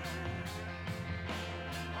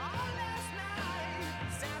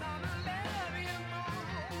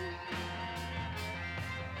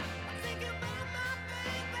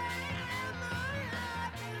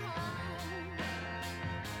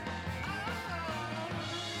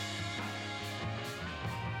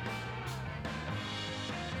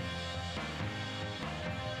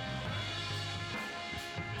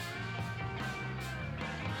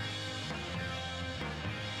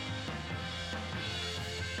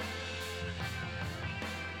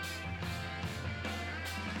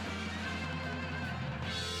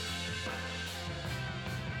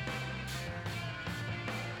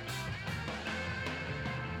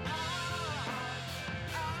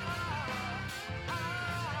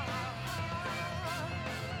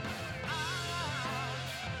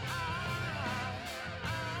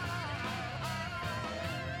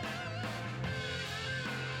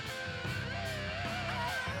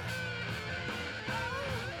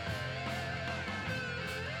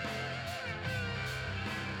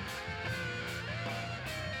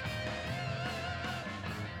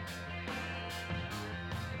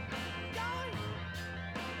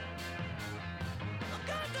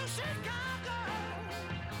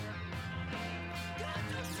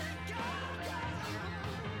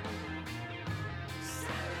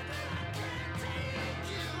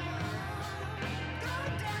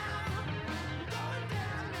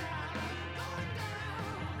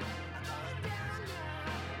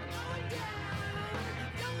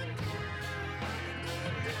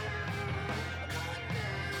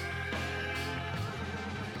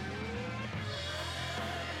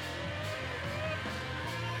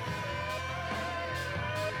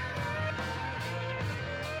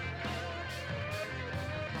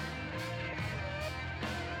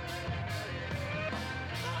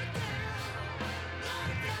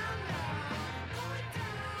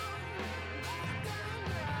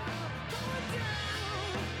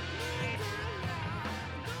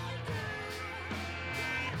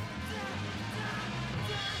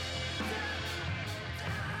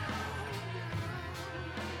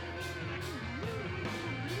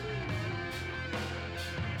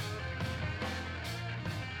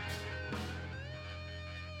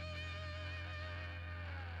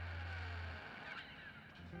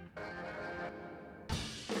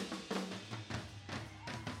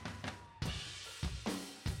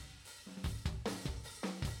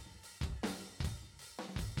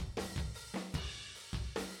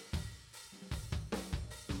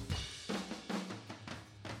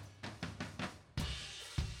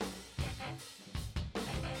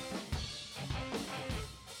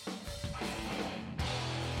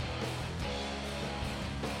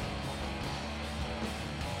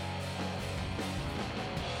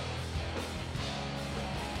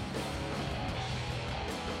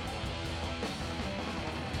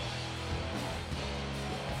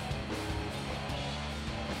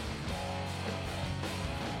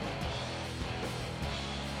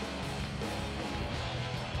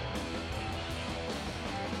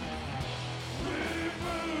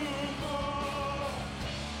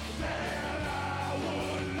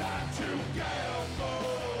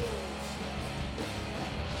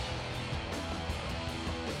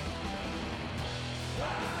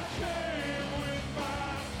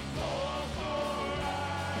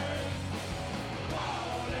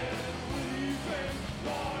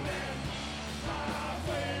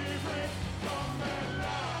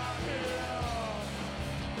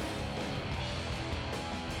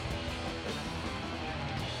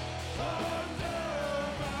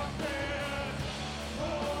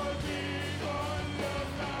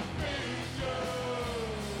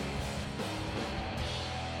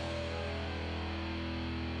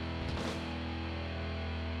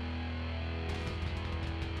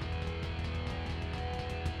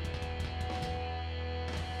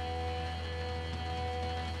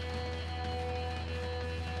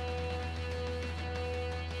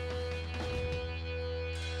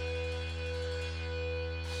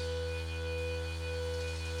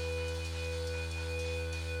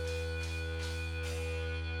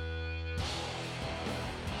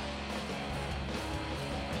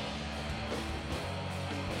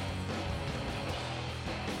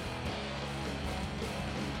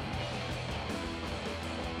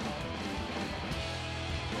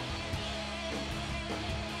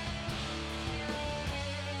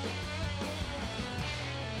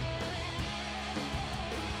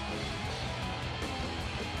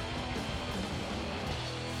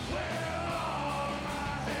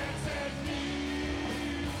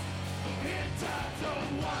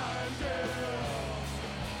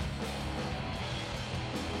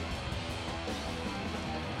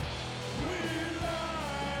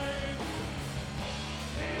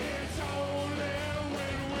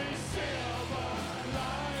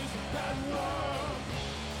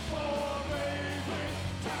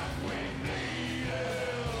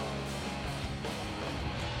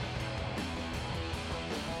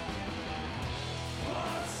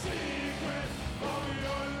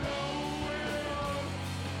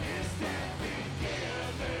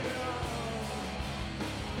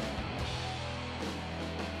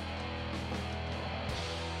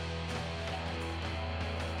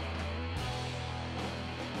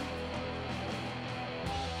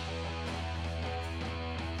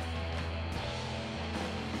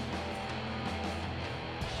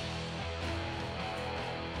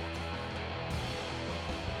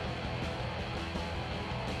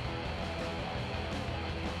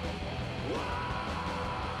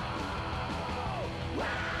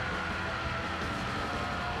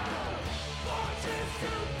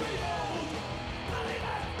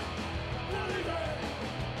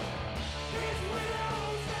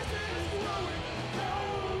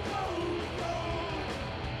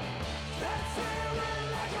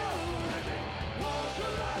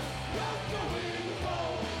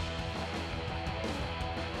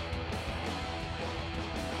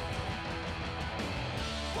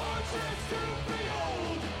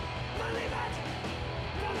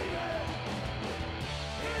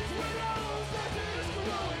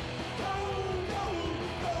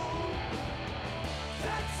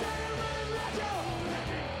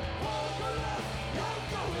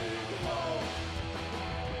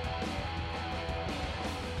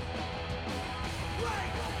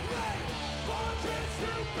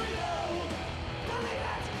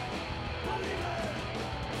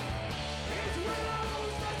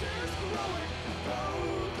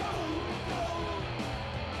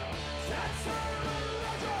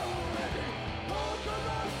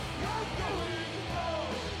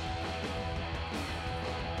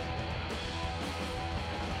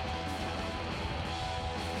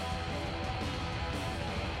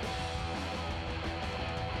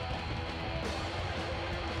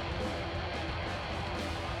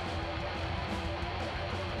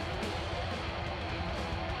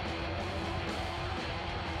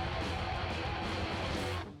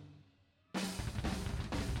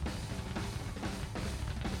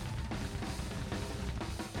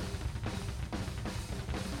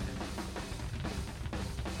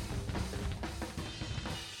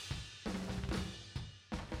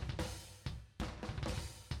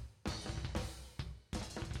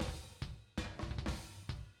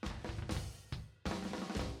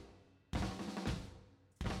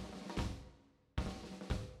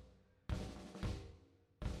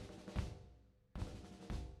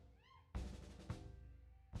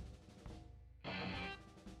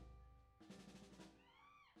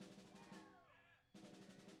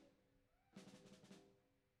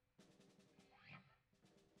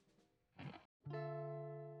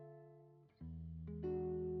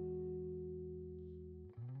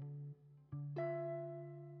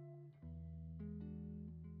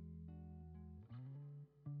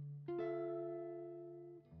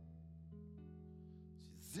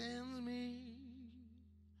 Sends me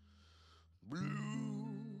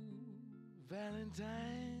blue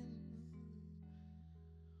Valentines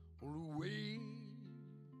all the way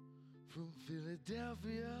from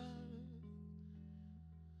Philadelphia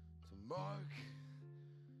to mark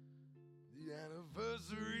the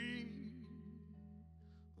anniversary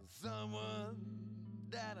of someone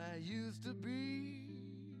that I used to be.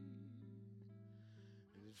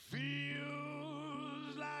 And it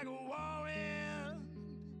feels like a warrant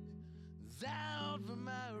is out for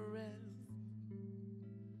my arrest.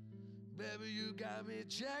 Baby, you got me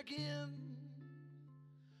checking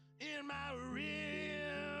in my rearview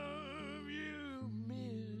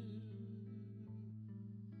mirror.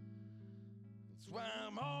 That's why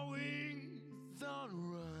I'm always on the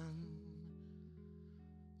run.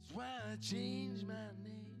 That's why I changed my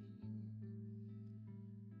name.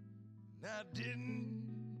 And I didn't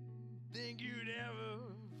think you'd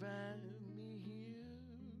ever find me here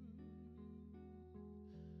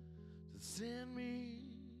to send me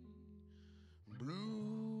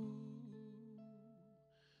blue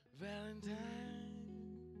Valentines,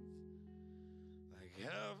 like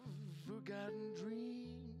half-forgotten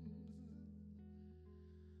dreams,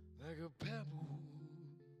 like a pebble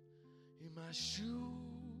in my shoe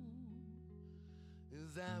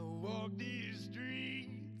as I walk these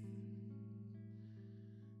streets,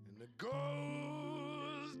 and the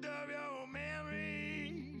ghost of your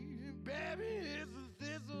memory, baby, it's a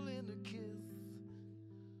thistle in the kiss.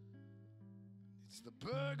 It's the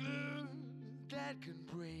burglar that can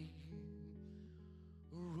break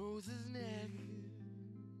a rose's neck.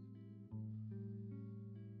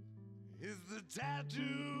 It's the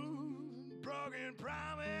tattooed, broken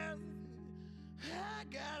promise I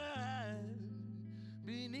gotta hide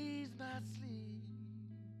beneath my sleeve.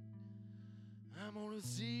 I'm gonna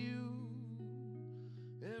see you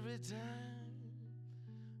every time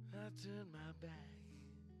I turn my back.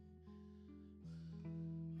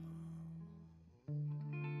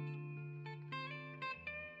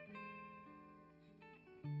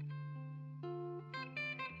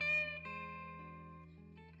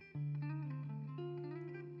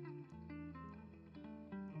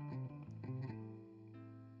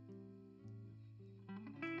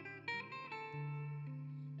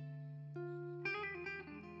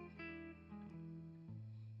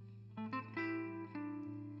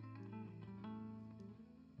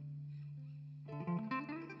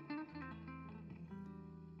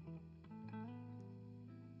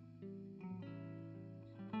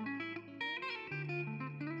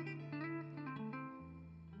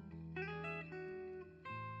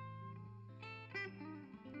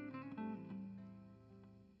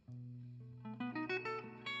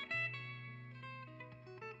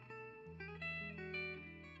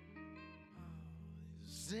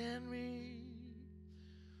 Send me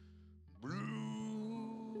blue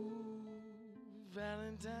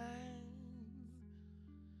Valentines,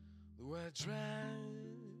 though I tried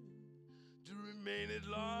to remain at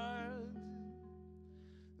large.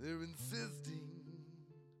 They're insisting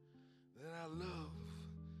that our love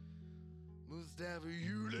must have a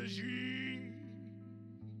eulogy.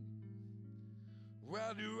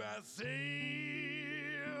 Why do I say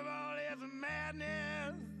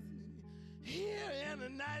sadness here in the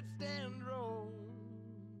nightstand drawer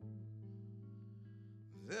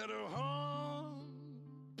that are hung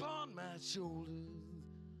upon my shoulders.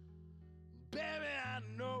 Baby, I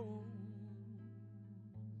know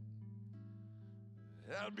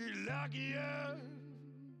I'll be luckier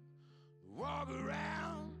to walk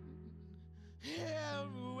around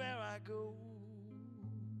everywhere I go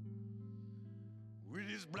with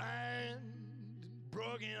this blind,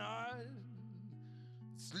 broken heart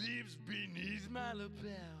sleeps beneath my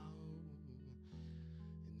lapel.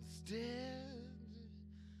 Instead,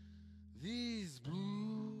 these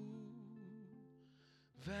blue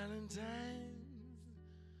valentines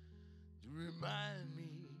to remind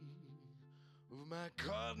me of my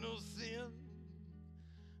cardinal sin.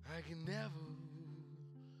 I can never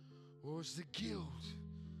wash the guilt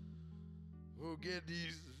or get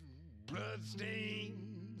these blood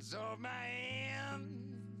stains off my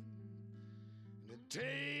hands. And it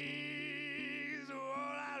takes a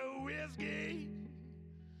whole lot of whiskey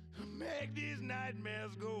to make these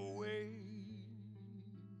nightmares go away.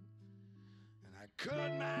 And I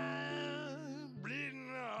cut my bleeding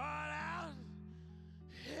heart out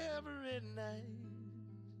every night.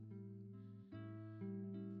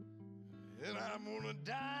 And I'm gonna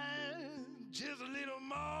die just a little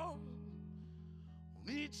more on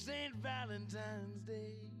each St. Valentine's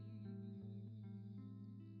Day.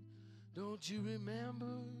 Don't you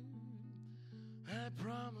remember? I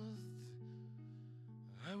promised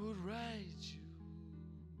I would write you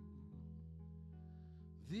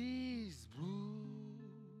these blue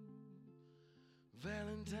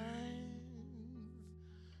Valentines,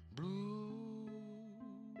 blue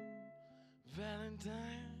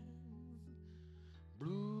Valentines.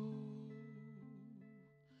 Blue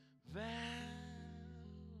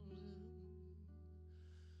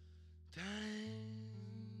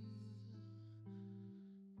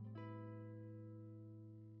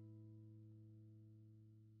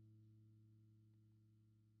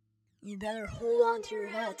You better hold on to your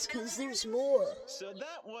hats, cause there's more. So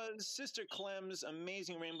that was Sister Clem's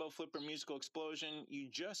amazing Rainbow Flipper musical explosion. You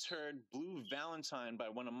just heard Blue Valentine by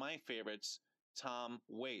one of my favorites, Tom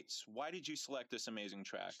Waits. Why did you select this amazing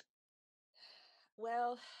track?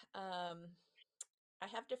 Well, I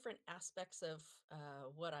have different aspects of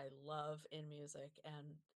what I love in music,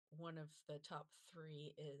 and one of the top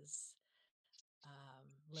three is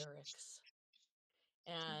lyrics.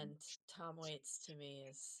 And Tom Waits to me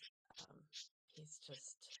is, he's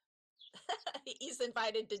just, he's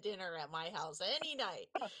invited to dinner at my house any night.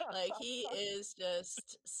 Like, he is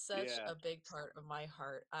just such Yeah. a big part of my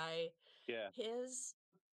heart. His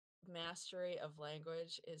mastery of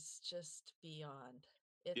language is just beyond.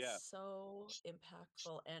 It's so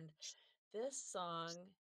impactful. And this song,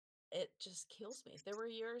 it just kills me. There were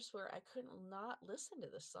years where I couldn't not listen to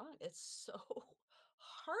this song. It's so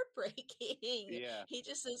heartbreaking. Yeah. He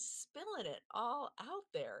just is spilling it all out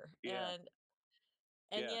there. Yeah.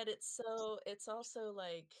 And yet it's also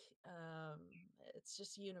like it's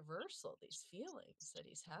just universal, these feelings that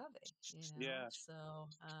he's having, you know. Yeah. So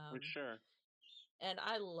For sure. and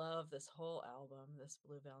I love this whole album, this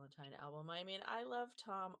Blue Valentine album. I mean, I love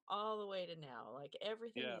Tom all the way to now. Like,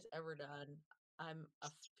 everything he's ever done, I'm a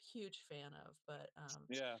huge fan of. But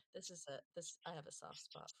this I have a soft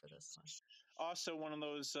spot for this one. Also, one of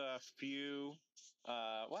those few,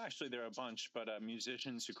 well, actually, there are a bunch, but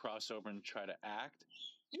musicians who cross over and try to act.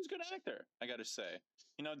 He's a good actor, I got to say.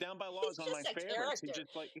 You know, Down by Law is one of my favorites.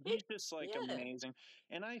 He's just like amazing.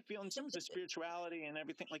 And I feel in terms of spirituality and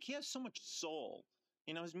everything, like, he has so much soul.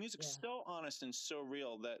 You know, his music's so honest and so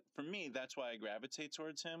real that for me, that's why I gravitate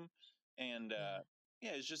towards him. And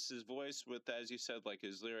it's just his voice with, as you said, like,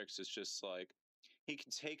 his lyrics is just like, he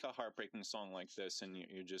can take a heartbreaking song like this and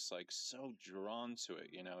you're just like so drawn to it.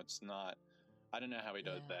 You know, it's not, I don't know how he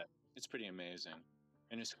does that. It's pretty amazing.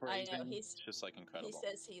 And his phrasing, it's just like incredible.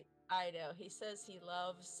 He says he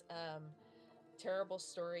loves terrible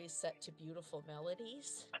stories set to beautiful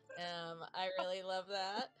melodies. I really love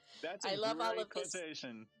that. That's a great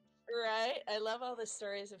quotation. Right. I love all the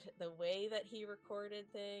stories of the way that he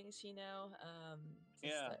recorded things, you know.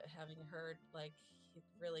 Having heard, like,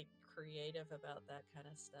 he's really creative about that kind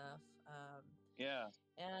of stuff.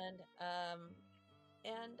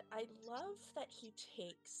 And I love that he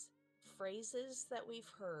takes phrases that we've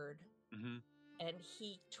heard and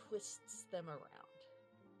he twists them around.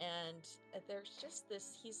 And there's just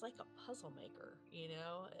this, he's like a puzzle maker, you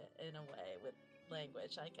know, in a way, with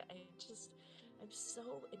language. I'm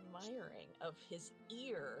so admiring of his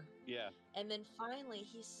ear. Yeah. And then finally,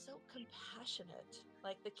 he's so compassionate.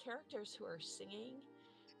 Like, the characters who are singing,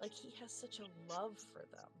 like, he has such a love for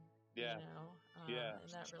them. Yeah. Yeah.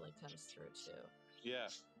 And that really comes through too. Yeah.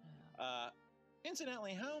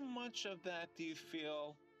 Incidentally, how much of that do you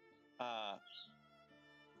feel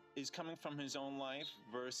is coming from his own life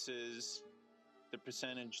versus the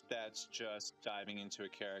percentage that's just diving into a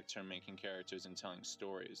character, making characters, and telling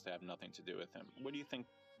stories that have nothing to do with him? What do you think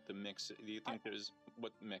the mix? Do you think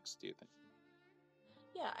what mix do you think?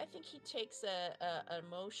 Yeah, I think he takes a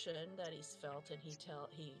emotion that he's felt and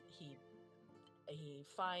he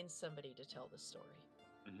finds somebody to tell the story.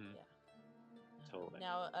 Mm-hmm. Yeah. Totally.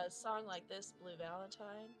 Now, a song like this, Blue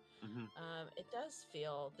Valentine, it does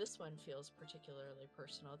feel, this one feels particularly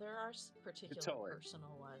personal. There are particular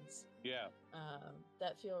personal ones. Yeah.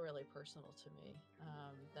 That feel really personal to me,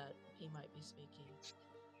 that he might be speaking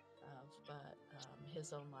of, but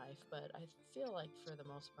his own life. But I feel like for the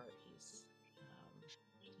most part, he's,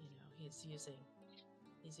 he's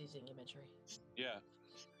using imagery. Yeah.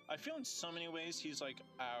 I feel in so many ways he's like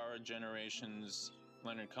our generation's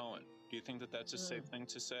Leonard Cohen. Do you think that that's a safe thing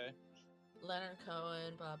to say? Leonard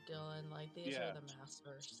Cohen, Bob Dylan, like these are the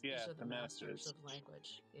masters. Yeah, these are the masters of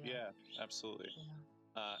language. Yeah, absolutely.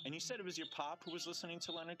 Yeah. And you said it was your pop who was listening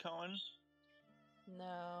to Leonard Cohen?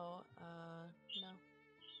 No, no.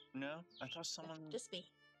 No? I thought someone... Just me.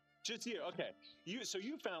 Just you, okay. So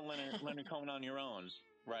you found Leonard Cohen on your own,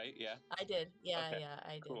 right? Yeah? I did. Yeah, okay. Yeah,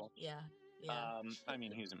 I did. Cool. Yeah. I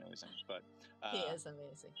mean, he's amazing, but... he is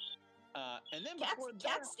amazing. And then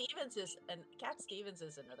Cat Stevens is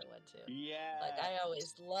another one too. Yeah. Like I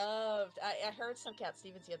always loved. I heard some Cat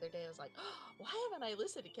Stevens the other day. I was like, oh, why haven't I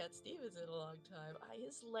listened to Cat Stevens in a long time?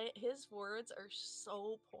 His words are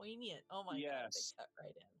so poignant. Oh my god, they cut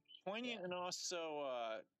right in. Poignant and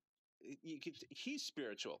also he's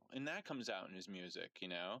spiritual, and that comes out in his music. You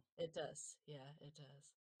know. It does. Yeah, it does.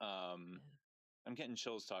 I'm getting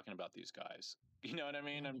chills talking about these guys. You know what I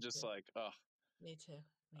mean? Yeah, I'm just too. like, oh. Me too.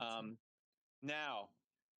 Me too. Now,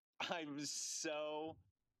 I was so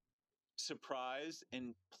surprised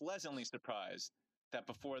and pleasantly surprised that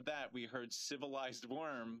before that we heard Civilized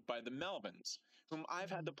Worm by the Melvins, whom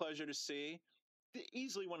I've had the pleasure to see.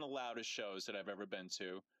 Easily one of the loudest shows that I've ever been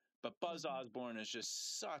to. But Buzz Osborne is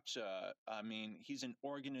just such he's an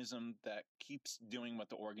organism that keeps doing what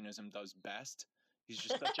the organism does best. He's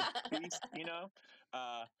just such a beast, you know?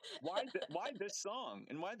 Why this song?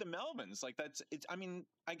 And why the Melvins? Like I mean,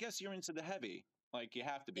 I guess you're into the heavy. Like you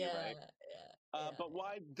have to be, right? Yeah. But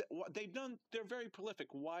why they're very prolific.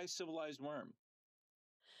 Why Civilized Worm?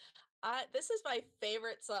 This is my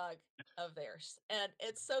favorite song of theirs. And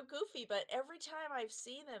it's so goofy, but every time I've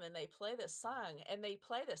seen them and they play this song, and they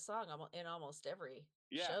play this song in almost every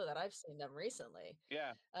show that I've seen them recently.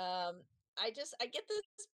 Yeah. I get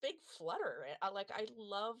this big flutter. I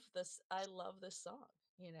love this song,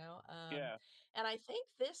 you know? And I think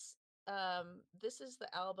this is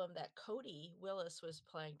the album that Cody Willis was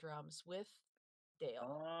playing drums with Dale.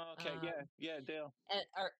 Oh, okay. Yeah, Dale.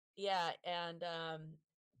 And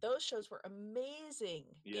those shows were amazing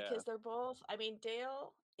because they're both, I mean,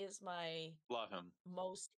 Dale is my love him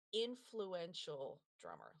most influential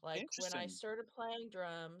drummer. Like when I started playing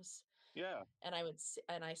drums,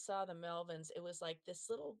 and I saw the Melvins, it was like the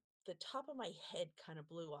top of my head kind of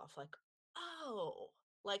blew off, like, oh,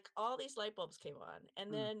 like all these light bulbs came on.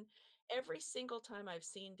 And then every single time I've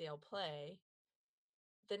seen Dale play,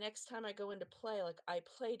 the next time I go into play, like I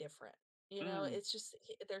play different. You know, it's just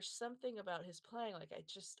there's something about his playing. Like I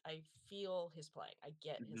feel his playing. I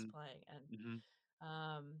get his playing,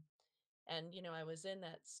 and you know, I was in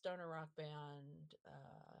that stoner rock band,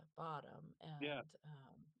 Bottom, and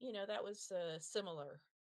you know, that was a similar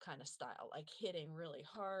kind of style, like hitting really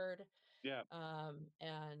hard.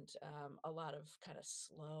 And a lot of kind of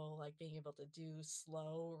slow, like being able to do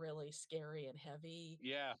slow, really scary and heavy.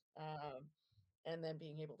 And then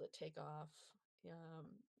being able to take off.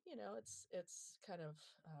 You know, it's kind of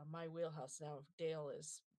my wheelhouse now. Dale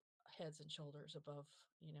is heads and shoulders above,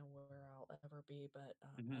 you know, where I'll ever be. But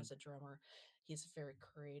as a drummer, he's a very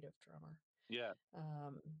creative drummer. Yeah.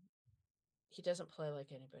 He doesn't play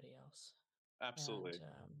like anybody else. Absolutely.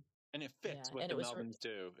 And it fits what the Melvins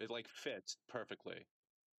do. It like fits perfectly.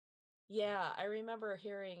 Yeah, I remember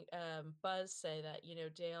hearing Buzz say that, you know,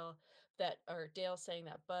 Dale saying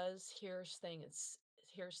that Buzz hears things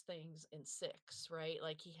in six, right?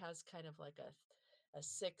 Like he has kind of like a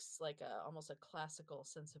six, like almost a classical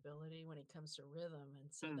sensibility when it comes to rhythm,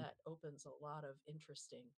 and so that opens a lot of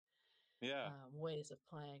interesting ways of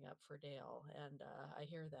playing up for Dale. And I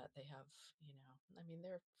hear that they have, you know, I mean,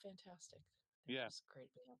 they're fantastic. They're just a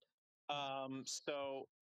great band. So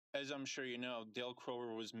as I'm sure you know, Dale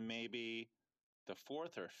Crover was maybe the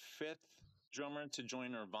fourth or fifth drummer to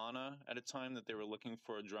join Nirvana at a time that they were looking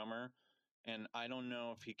for a drummer. And I don't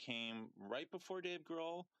know if he came right before Dave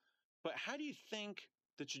Grohl, but how do you think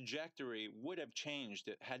the trajectory would have changed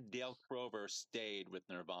had Dale Crover stayed with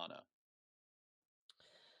Nirvana?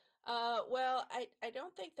 Well, I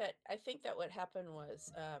don't think that. I think that what happened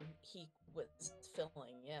was he was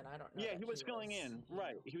filling in. I don't know Yeah, that he he was filling was, in.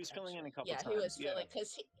 Right. He was filling in a actually. couple Yeah, he times. was Yeah, filling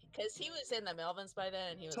because he was in the Melvins by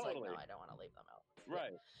then, and he was like, no, totally. I don't want to leave the Melvins.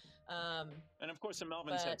 Right. Yeah. And of course, the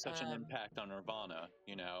Melvins had But such an impact on Nirvana,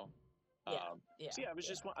 yeah, yeah, So yeah, I was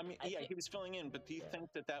just, I mean, I yeah, think he was filling in, but do you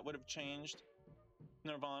think that would have changed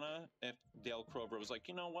Nirvana if Dale Crover was like,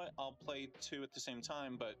 you know what, I'll play two at the same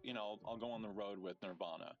time, but I'll go on the road with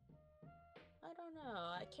Nirvana. I don't know.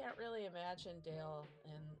 I can't really imagine Dale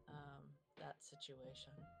in that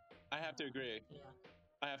situation. I have to agree. Yeah.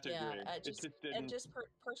 I have to Yeah, agree. I It just just didn't.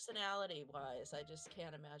 personality wise, I just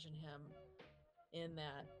can't imagine him in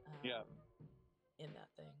that Yeah. in that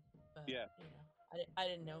thing. But Yeah. I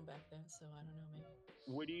didn't know him back then, so I don't know. Maybe.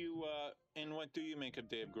 What do you and what do you make of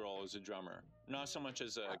Dave Grohl as a drummer? Not so much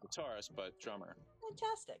as a guitarist, but drummer.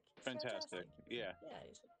 Fantastic. He's Fantastic. Yeah. Yeah,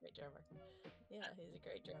 he's a great drummer. Yeah, he's a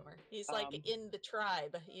great drummer. He's like in the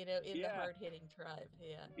tribe, in the hard hitting tribe.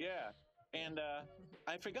 Yeah. Yeah. And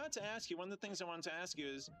I forgot to ask you, one of the things I wanted to ask you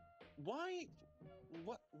is why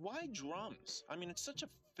drums? I mean, it's such a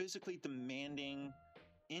physically demanding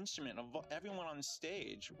instrument of everyone on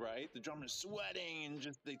stage, right? The drummer's sweating and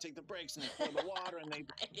just they take the breaks and they pour the water and they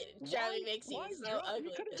Johnny makes you so drums? ugly.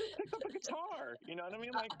 You could have just picked up a guitar. You know what I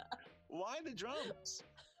mean? Like, why the drums?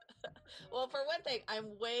 Well, for one thing,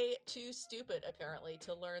 I'm way too stupid apparently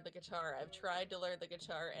to learn the guitar. I've tried to learn the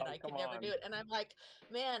guitar and I could never do it. And I'm like,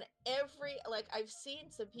 man, I've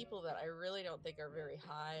seen some people that I really don't think are very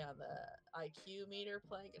high on the IQ meter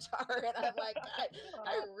playing guitar, and I'm like,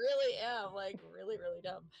 I really am like really, really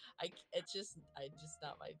dumb. It's just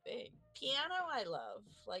not my thing. Piano, I love.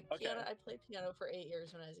 Like piano, I played piano for 8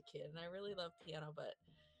 years when I was a kid, and I really love piano, but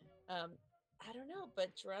I don't know,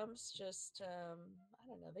 but drums just I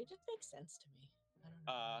don't know, they just make sense to me. I don't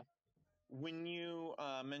know. When you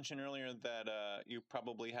mentioned earlier that you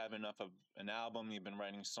probably have enough of an album, you've been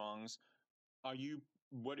writing songs. Are you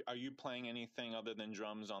playing anything other than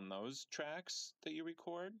drums on those tracks that you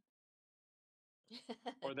record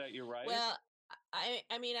or that you write? Well,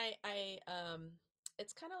 I mean I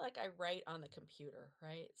it's kind of like I write on the computer,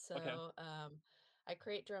 right? So I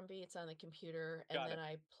create drum beats on the computer, and then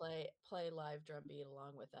I play live drum beat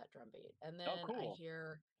along with that drum beat, and then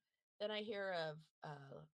I hear a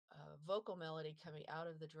vocal melody coming out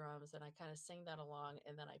of the drums, and I kind of sing that along,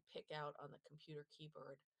 and then I pick out on the computer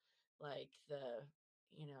keyboard like the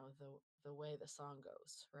way the song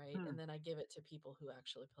goes, right? And then I give it to people who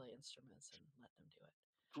actually play instruments and let them do it.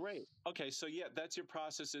 Great. Okay, so yeah, that's your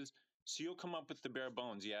processes. So you'll come up with the bare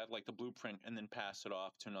bones, yeah, like the blueprint, and then pass it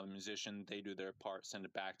off to another musician. They do their part, send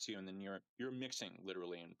it back to you, and then you're mixing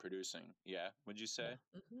literally and producing. Yeah, would you say?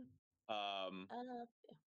 Yeah. Yeah.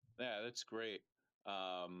 Yeah, that's great.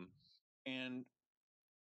 And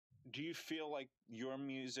do you feel like your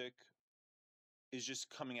music is just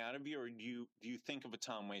coming out of you, or do you think of a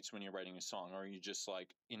Tom Waits when you're writing a song, or are you just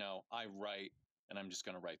like, I write and I'm just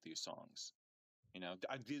going to write these songs?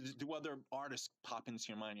 Do other artists pop into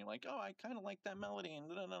your mind? You're like, oh, I kind of like that melody,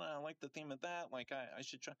 and I like the theme of that. Like, I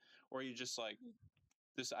should try. Or are you just like,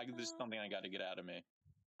 this is something I got to get out of me?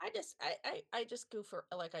 I just goof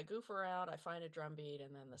around. I find a drum beat,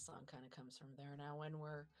 and then the song kind of comes from there. Now, when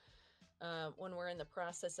we're in the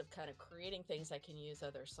process of kind of creating things, I can use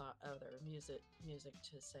other music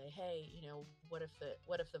to say, hey, what if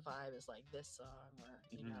the vibe is like this song, or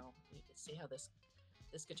you can see how this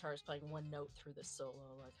guitar is playing one note through the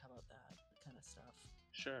solo, like how about that kind of stuff.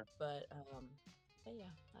 Sure. But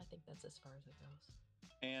yeah, I think that's as far as it goes.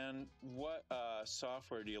 And what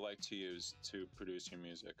software do you like to use to produce your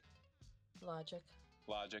music? Logic,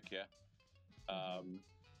 yeah.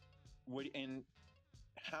 And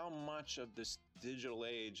how much of this digital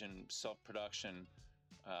age and self-production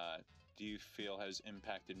do you feel has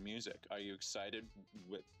impacted music? Are you excited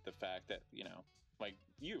with the fact that, like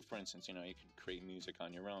you, for instance, you could create music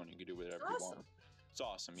on your own. You could do whatever you want. It's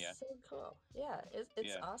awesome, yeah. So cool. Yeah,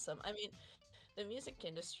 it's awesome. I mean, the music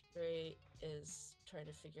industry is trying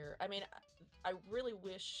to figure. I mean, I really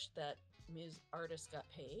wish that artists got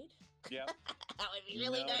paid. Yeah, that would be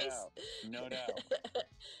really nice. No doubt.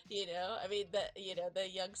 I mean, the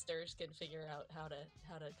youngsters can figure out how to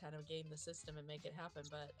kind of game the system and make it happen.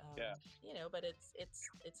 But but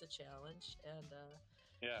it's a challenge, and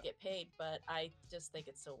get paid. But I just think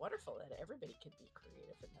it's so wonderful that everybody can be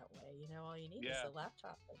creative in that way. All you need is a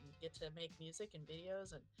laptop, and you get to make music and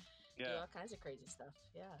videos and do Yeah. all kinds of crazy stuff.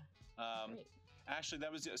 Yeah. Great. Actually,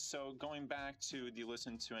 that was so. Going back to, do you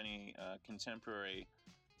listen to any contemporary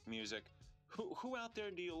music? Who out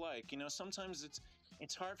there do you like? You know, sometimes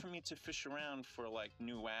it's hard for me to fish around for like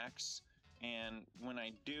new acts, and when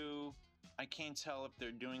I do, I can't tell if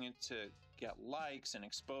they're doing it to get likes and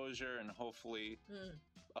exposure, and hopefully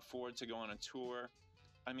afford to go on a tour.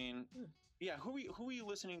 I mean, yeah. Who are you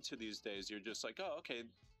listening to these days? You're just like, oh, okay,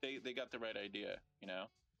 they got the right idea, you know?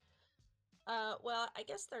 Well, I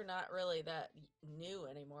guess they're not really that new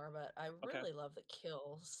anymore, but I Okay. really love the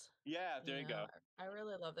Kills. Yeah, there you go. I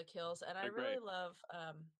really love the Kills, and I They're really great. love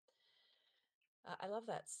I love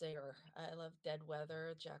that singer. I love Dead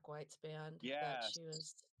Weather, Jack White's band that Yes. she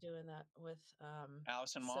was doing that with.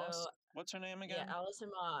 Alison So Moss. What's her name yeah, again? Alison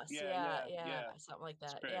Moss. Yeah, Yeah, yeah, yeah, yeah. something like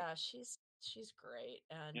It's that. great. Yeah, she's great,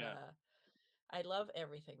 and Yeah. I love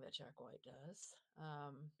everything that Jack White does.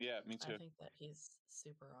 Yeah, me I too. think that he's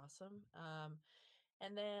super awesome.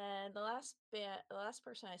 And then the last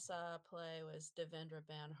person I saw play was Devendra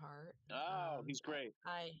Banhart. Oh, he's great.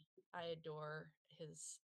 I adore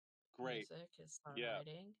his Great. music, his Yeah.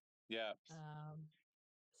 songwriting. Yeah.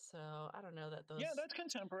 So I don't know that those Yeah, that's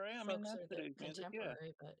contemporary. I mean, folks that's are the today's music. Yeah.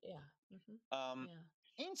 contemporary, but yeah. Yeah.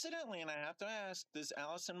 Incidentally, and I have to ask, does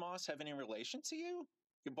Alison Moss have any relation to you?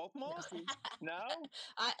 You're both Mosses. No?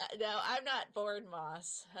 No, I'm not born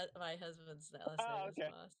Moss. My husband's last name Oh, is okay.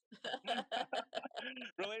 Moss.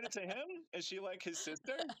 Related to him? Is she like his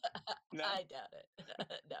sister? No. I doubt it.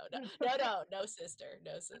 No sister,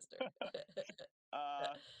 no sister.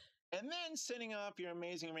 And then setting off your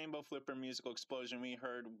amazing Rainbow Flipper musical explosion, we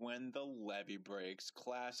heard When the Levee Breaks,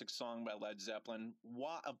 classic song by Led Zeppelin.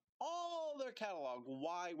 Why, of all their catalog,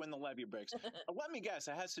 why When the Levee Breaks? Let me guess,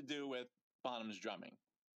 it has to do with Bonham's drumming.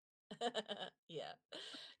 Yeah.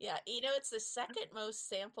 Yeah. You know, it's the second most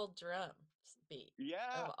sampled drum beat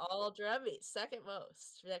Yeah. of all drum beats. Second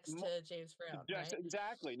most, next to James Brown, Yes, right?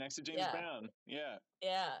 exactly. Next to James Yeah. Brown. Yeah.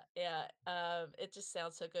 Yeah. It just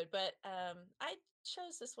sounds so good. But I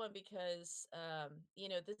chose this one because you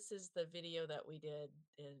know, this is the video that we did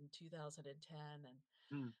in 2010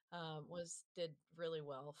 and did really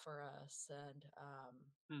well for us.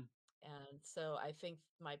 And so I think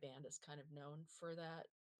my band is kind of known for that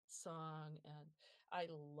song, and I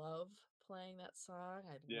love playing that song.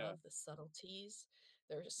 I Yeah. love the subtleties.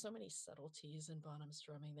 There are just so many subtleties in Bonham's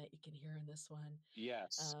drumming that you can hear in this one.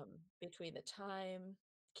 Yes. Between the time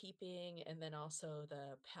keeping and then also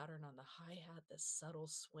the pattern on the hi-hat, the subtle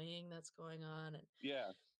swing that's going on, and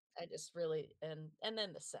Yeah. I just really and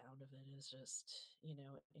then the sound of it is just, you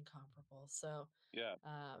know, incomparable. So Yeah.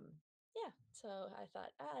 yeah, so I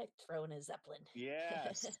thought I'd throw in a Zeppelin.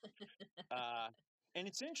 Yes. And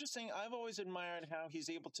it's interesting. I've always admired how he's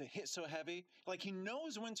able to hit so heavy. Like he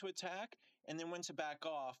knows when to attack and then when to back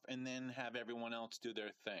off and then have everyone else do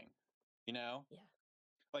their thing. You know? Yeah.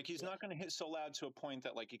 Like he's not going to hit so loud to a point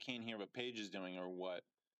that like you can't hear what Paige is doing or what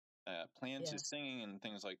Plant is singing and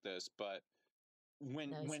things like this. But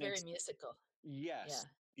when No, he's very it's musical. yes,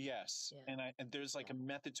 yes, Yeah. and there's like a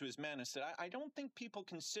method to his madness that I don't think people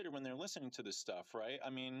consider when they're listening to this stuff, right? I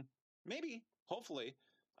mean, maybe, hopefully,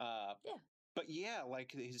 Yeah. but yeah,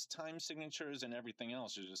 like his time signatures and everything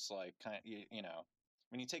else is just like kind of you know,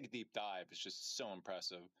 when you take a deep dive, it's just so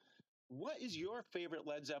impressive. What is your favorite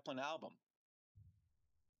Led Zeppelin album?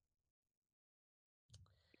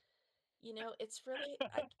 You know, it's really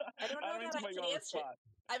I don't I know don't mean that to I put you can on the answer. spot.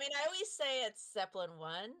 I mean, I always say it's Zeppelin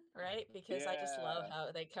 1, right? Because I just love Yeah.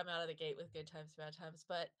 how they come out of the gate with good times, bad times.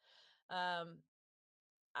 But um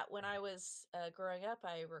when I was growing up,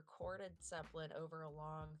 I recorded Zeppelin over a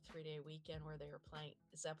long 3-day weekend where they were playing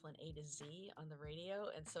Zeppelin A to Z on the radio,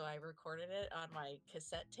 and so I recorded it on my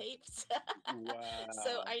cassette tapes. So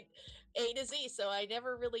Wow. A to Z. So I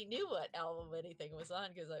never really knew what album anything was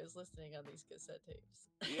on because I was listening on these cassette tapes.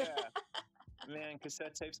 Yeah. Man,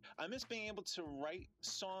 cassette tapes. I miss being able to write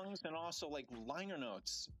songs and also like liner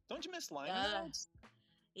notes. Don't you miss liner notes?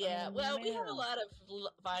 Yeah, Oh, well, we have a man. lot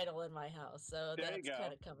of vinyl in my house, so There you that's go.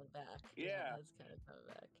 kind of coming back. Yeah. That's kind of coming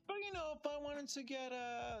back. But you know, if I wanted to get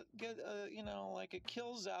a you know, like a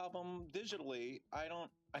Kills album digitally, I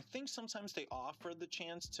think sometimes they offer the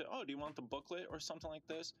chance to, oh, do you want the booklet or something like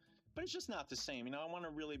this? But it's just not the same. You know, I want to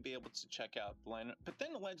really be able to check out the liner. But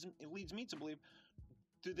then it leads me to believe,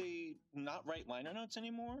 do they not write liner notes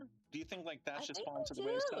anymore? Do you think like that's I just think fallen to they the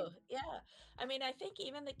wayside? do. Yeah. I mean, I think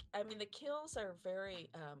the Kills are very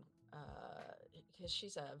because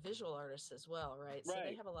she's a visual artist as well, right? So they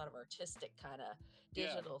Right. have a lot of artistic kind of Yeah.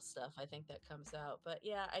 digital stuff, I think, that comes out. But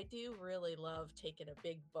yeah, I do really love taking a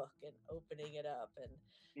big book and opening it up and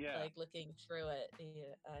Yeah. like looking through it.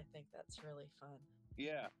 Yeah, I think that's really fun.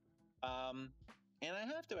 Yeah. And I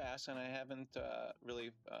have to ask, and I haven't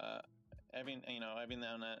really. Every now and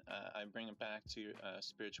then I bring it back to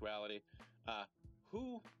spirituality. Uh,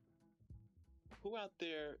 who out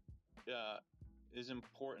there is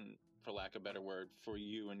important, for lack of a better word, for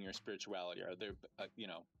you and your spirituality? Are there,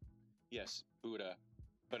 yes, Buddha,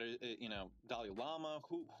 but Dalai Lama?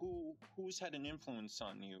 Who's had an influence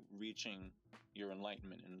on you reaching your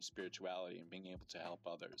enlightenment and spirituality and being able to help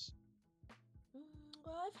others?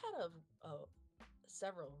 Well, I've had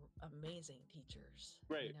several amazing teachers.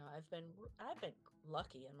 Right. You know, I've been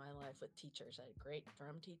lucky in my life with teachers. I had a great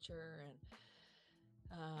drum teacher,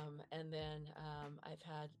 and then I've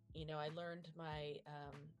had, I learned my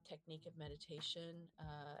technique of meditation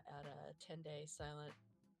at a 10-day silent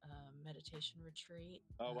meditation retreat.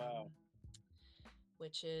 Oh, wow.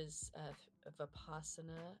 Which is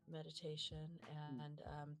Vipassana meditation. And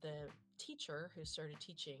the teacher who started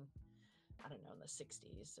teaching, I don't know, in the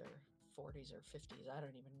 60s or 40s or 50s, I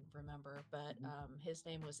don't even remember, but his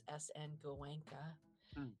name was S.N. Goenka.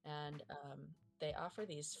 And they offer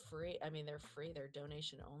these free, they're free, they're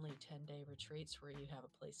donation only 10-day retreats where you have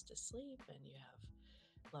a place to sleep and you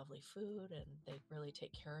have lovely food and they really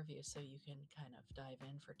take care of you so you can kind of dive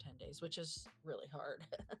in for 10 days, which is really hard.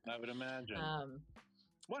 I would imagine.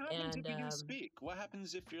 What happens if you can speak? What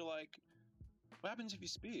happens if you're like, what happens if you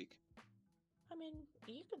speak?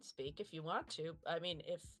 You can speak if you want to.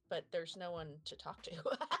 But there's no one to talk to.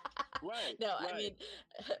 Right. No, right.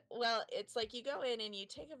 Well, it's like you go in and you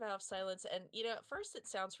take a vow of silence and, at first it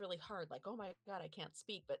sounds really hard, like, oh my God, I can't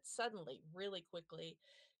speak. But suddenly, really quickly,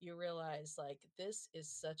 you realize like, this is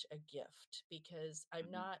such a gift because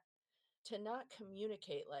to not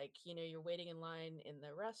communicate, like, you're waiting in line in the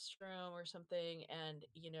restroom or something and,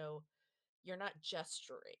 you're not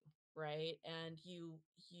gesturing, right? And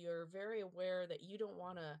you're very aware that you don't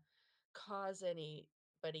want to cause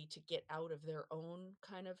anybody to get out of their own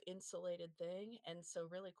kind of insulated thing. And so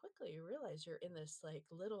really quickly you realize you're in this like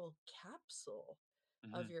little capsule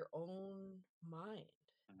of your own mind.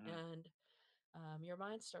 And your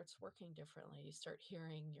mind starts working differently. You start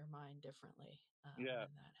hearing your mind differently when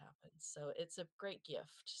that happens. So it's a great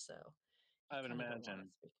gift. So I would imagine.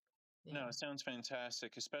 Yeah. No, it sounds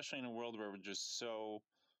fantastic, especially in a world where we're just so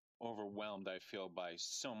overwhelmed, I feel, by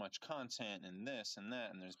so much content and this and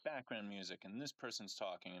that, and there's background music and this person's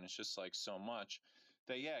talking, and it's just like so much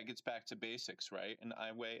that, it gets back to basics, right? And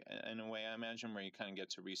in a way, I imagine where you kind of get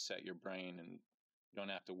to reset your brain and you don't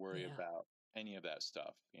have to worry about any of that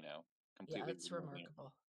stuff, completely. Yeah, it's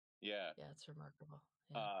remarkable. Yeah. Yeah, it's remarkable.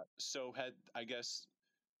 Yeah. So I guess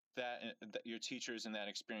that your teachers and that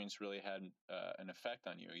experience really had an effect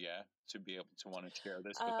on you, to be able to want to share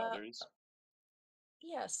this with others.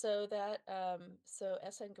 Yeah, so that so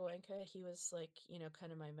S.N. Goenka, he was like,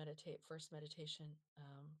 kind of my first meditation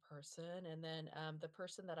person. And then the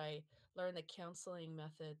person that I learned the counseling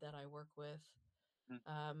method that I work with,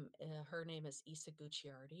 her name is Isa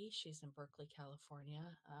Gucciardi. She's in Berkeley,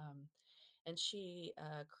 California. And she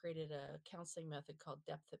created a counseling method called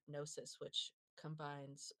depth hypnosis, which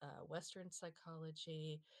combines Western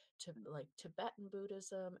psychology to like Tibetan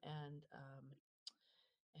Buddhism and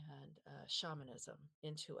shamanism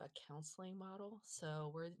into a counseling model.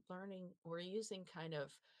 So we're using kind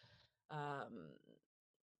of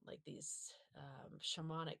like these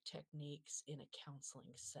shamanic techniques in a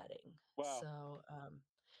counseling setting. Wow. So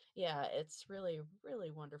yeah, it's really,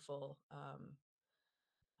 really wonderful.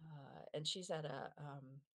 And she's at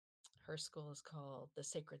her school is called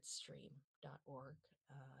thesacredstream.org.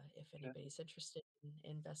 If anybody's interested in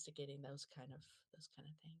investigating those kind of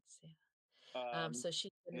things. Yeah. So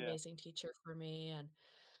she's an amazing teacher for me. And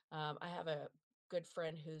I have a good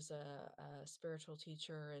friend who's a spiritual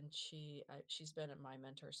teacher, and she's been my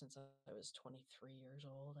mentor since I was 23 years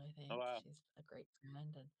old, I think. Oh, wow. She's a great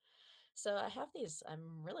friend. And so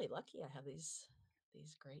I'm really lucky. I have these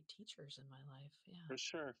great teachers in my life. Yeah. For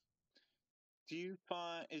sure. Do you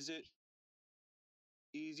find, is it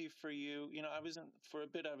easy for you? For a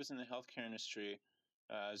bit, I was in the healthcare industry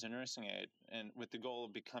as a nursing aide and with the goal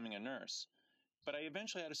of becoming a nurse. But I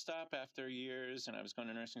eventually had to stop after years, and I was going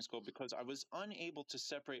to nursing school because I was unable to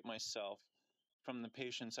separate myself from the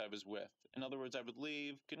patients I was with. In other words, I would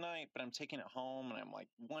leave, good night, but I'm taking it home and I'm like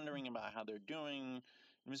wondering about how they're doing.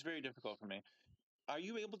 It was very difficult for me. Are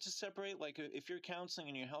you able to separate, like if you're counseling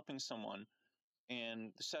and you're helping someone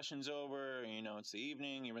and the session's over, it's the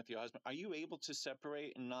evening, you're with your husband, are you able to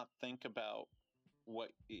separate and not think about what,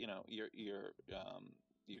 your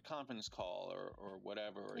conference call or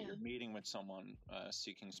whatever, or you're meeting with someone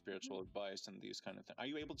seeking spiritual advice and these kind of things? Are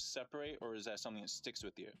you able to separate, or is that something that sticks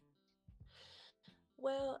with you?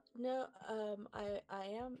 Well, no, I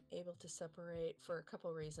am able to separate for a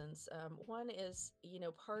couple reasons. One is,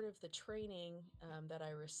 part of the training that I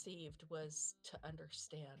received was to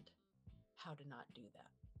understand how to not do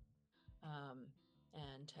that,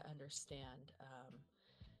 and to understand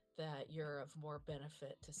that you're of more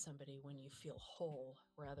benefit to somebody when you feel whole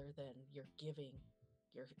rather than you're giving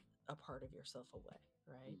your a part of yourself away,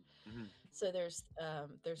 right? Mm-hmm. So there's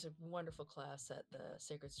a wonderful class at the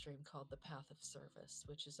Sacred Stream called the Path of Service,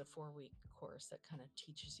 which is a 4-week course that kind of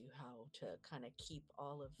teaches you how to kind of keep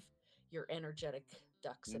all of your energetic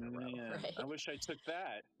ducks in a row, Man, I right? wish I took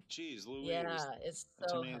that. Jeez, Louise, Yeah, it's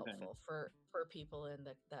that's so amazing. helpful for people in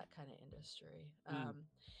that kind of industry. Mm.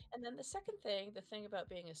 And then the second thing, the thing about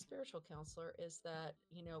being a spiritual counselor is that,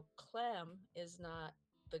 Clem is not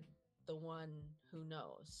the the one who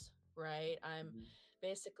knows, right? Mhm.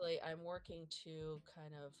 I'm working to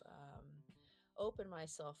kind of open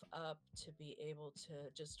myself up to be able to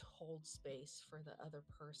just hold space for the other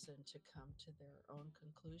person to come to their own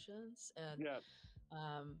conclusions. And Yeah.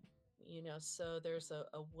 um, so there's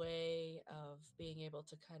a way of being able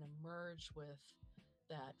to kind of merge with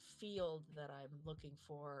that field that I'm looking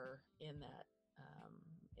for um,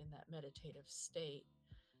 in that meditative state,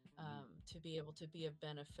 Mhm. to be able to be of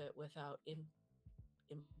benefit without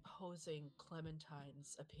imposing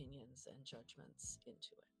Clementine's opinions and judgments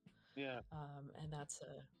into it. Yeah. And that's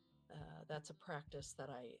a practice that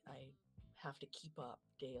I have to keep up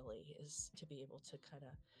daily, is to be able to kind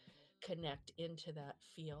of connect into that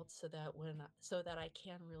field so that so that I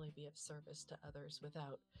can really be of service to others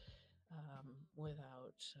without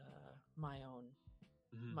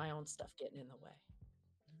Mhm. my own stuff getting in the way.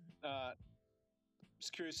 Uh,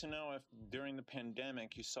 just curious to know if during the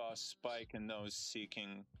pandemic you saw a spike in those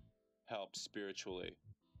seeking help spiritually.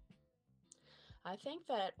 I think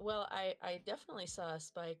that, well, I definitely saw a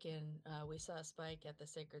spike we saw a spike at the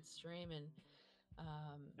Sacred Stream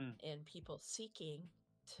Mm. in people seeking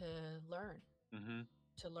to learn, Mm-hmm.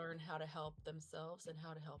 to learn how to help themselves and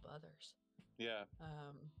how to help others. Yeah.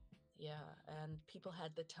 Um, yeah, and people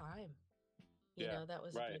had the time. Yeah. That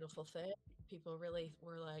was a Right. beautiful thing. People really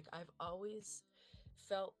were like, I've always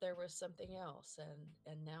felt there was something else,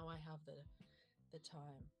 and now I have the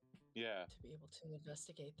time Yeah. to be able to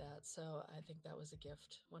investigate that. So I think that was a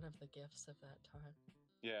gift, one of the gifts of that time.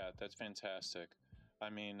 Yeah. That's fantastic. I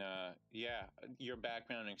mean, yeah, your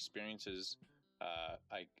background and experiences,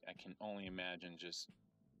 I can only imagine just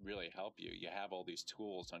really help you. You have all these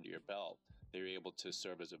tools under your belt. They're able to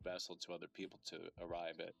serve as a vessel to other people to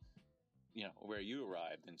arrive at, where you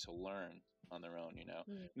arrived and to learn on their own.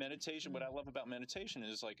 Mm, Meditation, what mm. I love about meditation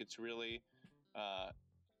is like it's really uh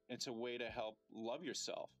it's a way to help love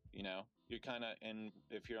yourself. You're kind of, and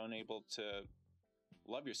if you're unable to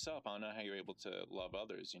love yourself, I don't know how you're able to love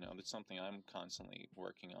others. That's something I'm constantly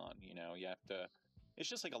working on. You have to, it's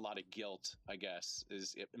just like a lot of guilt, I guess,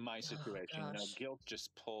 is in my Oh situation. gosh. Guilt just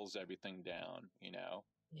pulls everything down. Yeah.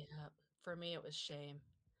 For me, it was shame.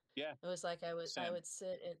 Yeah. It was like Same. I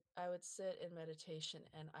would sit in meditation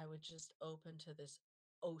and I would just open to this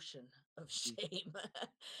ocean of shame.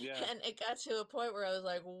 Yeah. And it got to a point where I was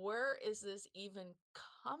like, where is this even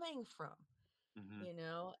coming from? Hmm.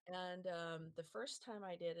 And the first time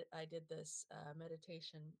I did this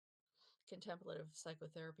meditation contemplative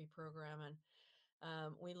psychotherapy program, and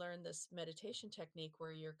we learned this meditation technique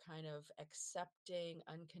where you're kind of accepting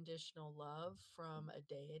unconditional love from a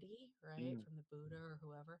deity, right? Mm. From the Buddha or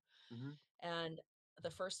whoever. Hmm. And the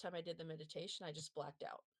first time I did the meditation, I just blacked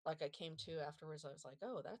out. Like I came to afterwards, I was like,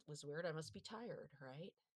 oh, that was weird. I must be tired,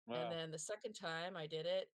 right? And Wow. then the second time I did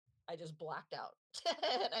it, I just blacked out.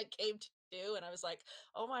 And I came to and I was like,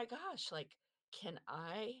 oh my gosh, like, can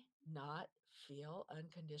I not feel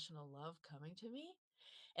unconditional love coming to me?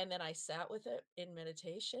 And then I sat with it in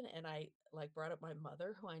meditation and I like brought up my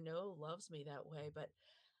mother, who I know loves me that way, but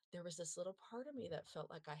there was this little part of me that felt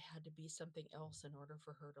like I had to be something else in order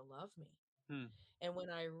for her to love me. Hmm. And when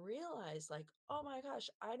I realized, like, oh my gosh,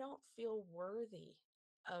 I don't feel worthy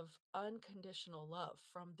of unconditional love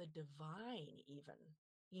from the divine, even,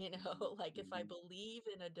 like if I Hmm. believe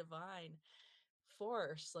in a divine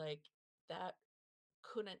force, like that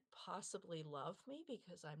couldn't possibly love me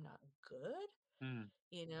because I'm not good, Hmm.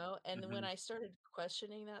 And then when Hmm. I started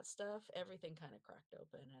questioning that stuff, everything kind of cracked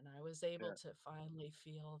open and I was able Yeah. to finally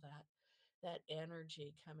feel that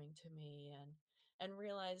energy coming to me and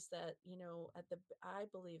realize that, I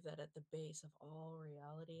believe that at the base of all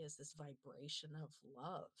reality is this vibration of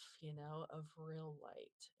love, of real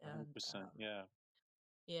light. And 100%. Yeah.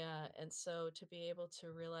 yeah, and so to be able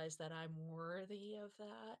to realize that I'm worthy of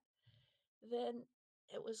that, then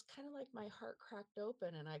it was kind of like my heart cracked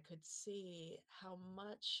open, and I could see how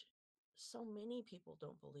much so many people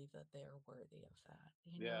don't believe that they are worthy of that.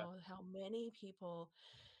 Yeah. How many people,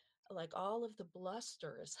 like, all of the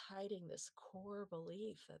bluster is hiding this core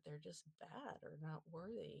belief that they're just bad or not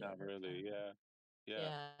worthy. Not really. And Yeah. Yeah.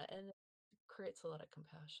 yeah, and it creates a lot of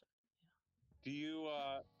compassion. Do you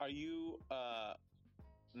are you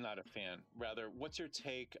not a fan? Rather, what's your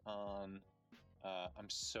take on I'm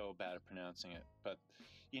so bad at pronouncing it, but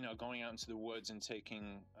going out into the woods and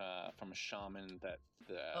taking from a shaman that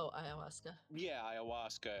Oh, ayahuasca. yeah,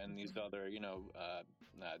 ayahuasca and these Mhm. other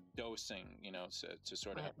dosing, to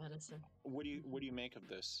sort of have. Plant medicine. What do you make of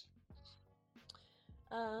this?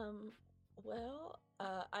 Um,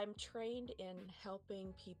 I'm trained in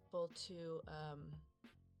helping people to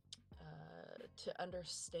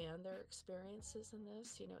understand their experiences in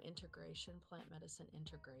this, integration, plant medicine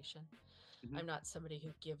integration. Mhm. I'm not somebody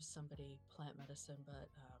who gives somebody plant medicine, but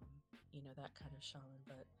that kind of shaman,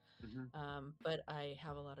 Mhm. but I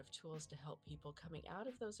have a lot of tools to help people coming out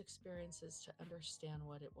of those experiences to understand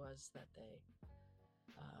what it was that they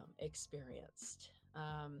experienced.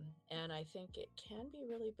 And I think it can be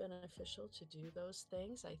really beneficial to do those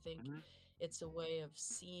things. I think Mhm. it's a way of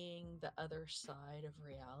seeing the other side of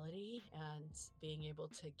reality and being able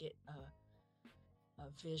to get a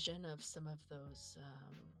vision of some of those,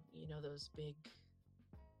 those big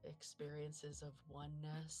experiences of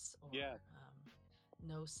oneness or Yeah.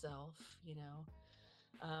 no self,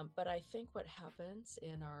 but I think what happens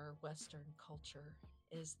in our Western culture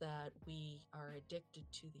is that we are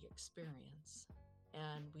addicted to the experience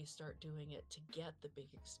and we start doing it to get the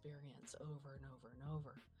big experience over and over and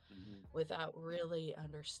over Mhm. without really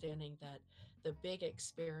understanding that the big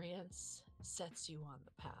experience sets you on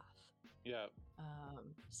the path. Yeah.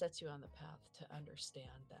 Sets you on the path to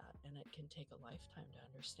understand that. And it can take a lifetime to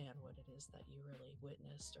understand what it is that you really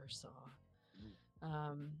witnessed or saw.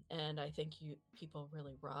 And I think people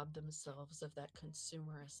really rob themselves of that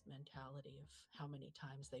consumerist mentality of how many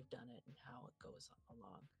times they've done it and how it goes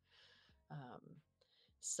along.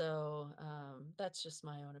 That's just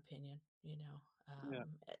my own opinion. Yeah.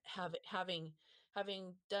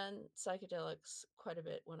 Having done psychedelics quite a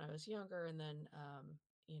bit when I was younger, and then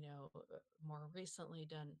more recently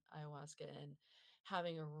done ayahuasca, and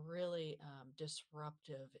having a really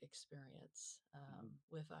disruptive experience Mhm.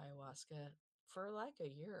 with ayahuasca for like a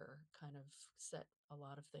year, kind of set a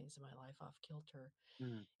lot of things in my life off kilter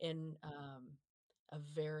Mhm. in a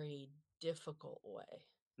very difficult way.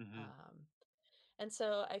 Mhm. Um, and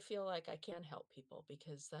so I feel like I can help people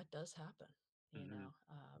because that does happen, Mhm.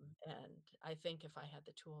 and I think if I had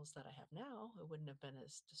the tools that I have now, it wouldn't have been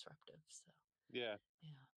as disruptive. So, Yeah.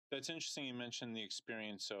 yeah. That's interesting. You mentioned the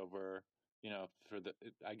experience over, for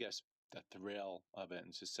I guess, the thrill of it,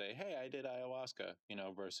 and to say, "Hey, I did ayahuasca,"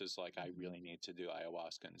 versus like, "I Mhm. really need to do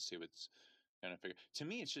ayahuasca and see what's gonna figure." To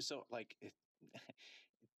me, it's just so like it.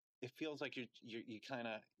 It feels like you kind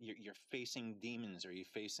of you're facing demons, or you're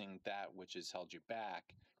facing that which has held you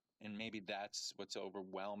back, and maybe that's what's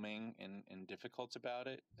overwhelming and difficult about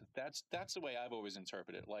it. That's the way I've always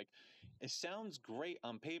interpreted it. Like, it sounds great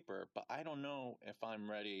on paper, but I don't know if I'm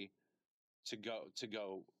ready to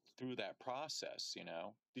go through that process.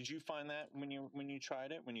 Did you find that when you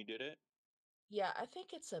tried it, when you did it? Yeah, I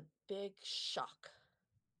think it's a big shock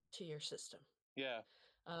to your system. Yeah.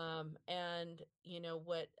 And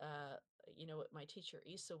what my teacher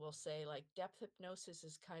Isa will say, like, depth hypnosis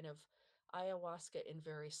is kind of ayahuasca in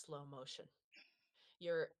very slow motion.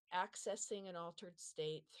 You're accessing an altered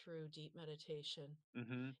state through deep meditation.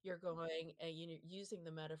 Mm-hmm. You're going, using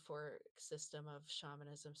the metaphoric system of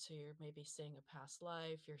shamanism. So you're maybe seeing a past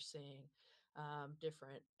life, you're seeing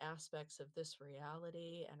different aspects of this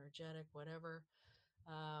reality, energetic, whatever.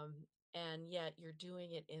 Um, and yet you're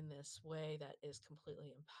doing it in this way that is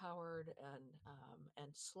completely empowered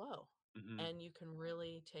and slow. Mm-hmm. And you can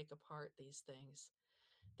really take apart these things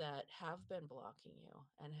that have been blocking you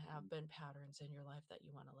and have been patterns in your life that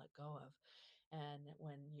you want to let go of. And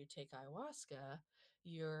when you take ayahuasca,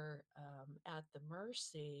 you're at the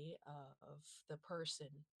mercy of the person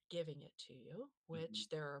giving it to you, Mm-hmm. which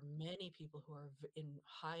there are many people who are in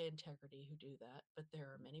high integrity who do that, but there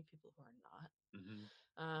are many people who are not.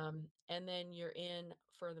 Mm-hmm. And then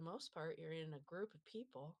for the most part, you're in a group of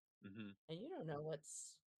people, Mm-hmm. and you don't know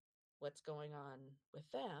what's going on with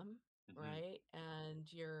them, Mm-hmm. right?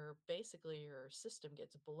 And your system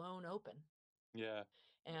gets blown open, Yeah.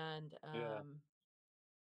 and Yeah.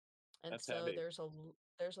 That's so heavy.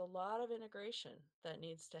 there's a lot of integration that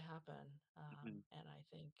needs to happen, Mm-hmm. and I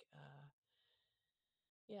think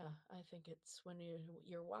yeah, I think it's when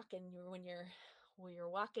you're walking, when you're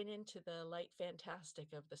walking into the light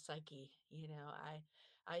fantastic of the psyche,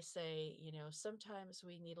 I say, sometimes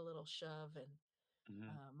we need a little shove, and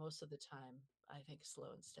Mhm. most of the time, I think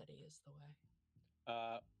slow and steady is the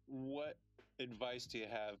way. What advice do you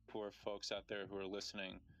have for folks out there who are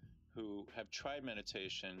listening who have tried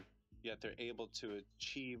meditation, yet they're able to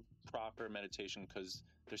achieve proper meditation because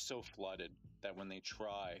they're so flooded that when they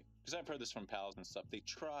try, because I've heard this from pals and stuff, they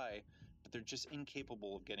try, but they're just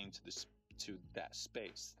incapable of getting to this to that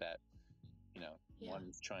space that Yeah. one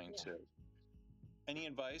is trying Yeah. to. Any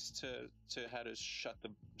advice to how to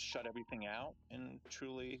shut everything out and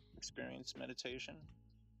truly experience meditation?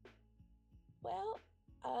 Well,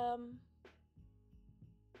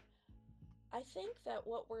 I think that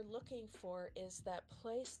what we're looking for is that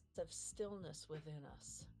place of stillness within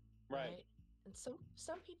us, Right. right? And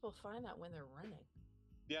some people find that when they're running.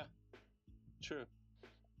 Yeah. True.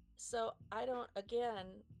 So I don't,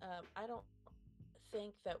 again, I don't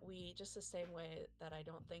think that we, just the same way that I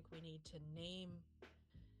don't think we need to name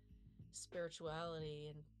spirituality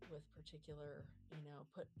and with particular,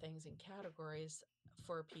 put things in categories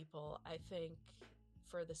for people. I think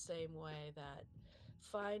for the same way that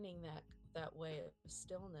finding that way of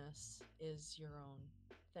stillness is your own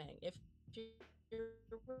thing. If you're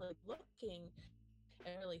really looking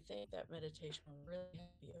and really think that meditation will really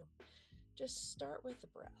help you, just start with the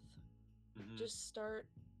breath. Mhm. Just start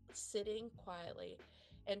sitting quietly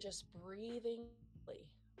and just breathing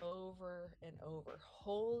over and over,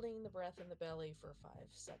 holding the breath in the belly for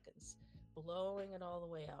 5 seconds, blowing it all the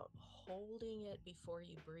way out, holding it before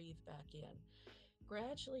you breathe back in.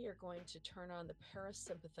 Gradually, you're going to turn on the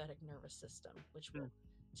parasympathetic nervous system, which will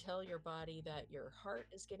tell your body that your heart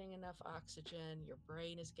is getting enough oxygen, your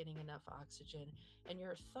brain is getting enough oxygen, and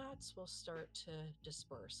your thoughts will start to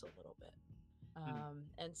disperse a little bit.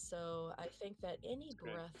 And so I think that any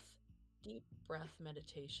Good. deep breath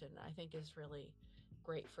meditation, I think is really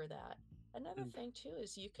great for that. Another thing too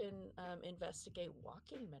is you can investigate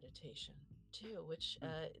walking meditation too, which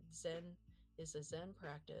Zen is a Zen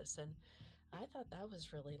practice, and I thought that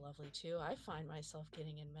was really lovely too. I find myself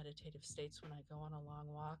getting in meditative states when I go on a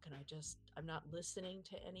long walk and I'm not listening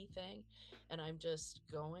to anything and I'm just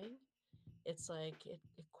going. It's like it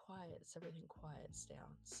quiets, everything quiets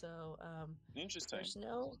down. So Interesting.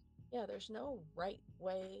 there's no right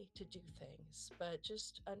way to do things, but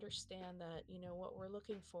just understand that, what we're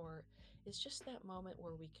looking for is just that moment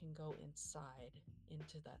where we can go inside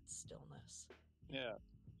into that stillness. Yeah.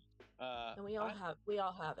 And we all have it. We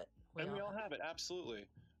all have it. Absolutely.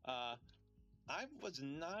 I was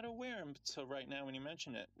not aware until right now when you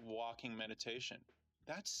mentioned it, walking meditation.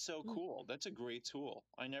 That's so cool. That's a great tool.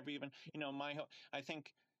 I never even, I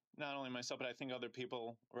think not only myself, but I think other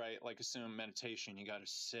people, right, like assume meditation, you got to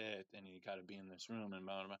sit and you got to be in this room and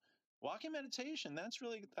blah, blah, blah. Walking meditation,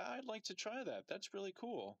 I'd like to try that. That's really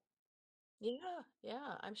cool.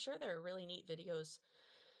 Yeah. I'm sure there are really neat videos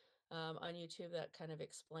on YouTube that kind of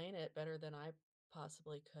explain it better than I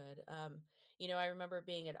possibly could. I remember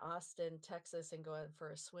being in Austin, Texas, and going for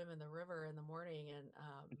a swim in the river in the morning and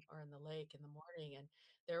or in the lake in the morning, and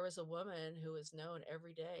there was a woman who was known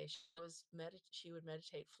every day. She would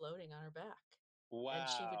meditate floating on her back, and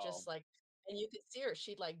she would Wow. just and you could see her.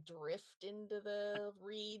 She'd drift into the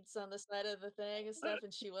reeds on the side of the thing and stuff,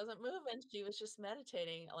 and she wasn't moving. She was just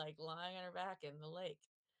meditating, lying on her back in the lake.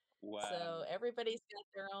 So Wow. everybody's got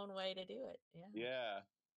their own way to do it. Yeah. Yeah.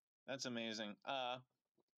 That's amazing.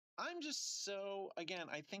 I'm just again,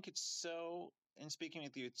 I think it's in speaking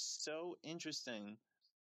with you, it's so interesting.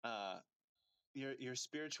 Uh, your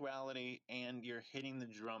spirituality and you're hitting the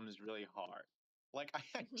drums really hard. Like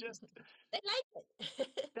I just, They like it.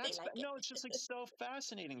 They like it. no, it's just like so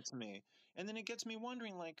fascinating to me. And then it gets me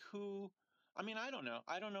wondering I mean, I don't know.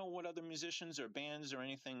 I don't know what other musicians or bands or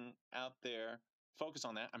anything out there focus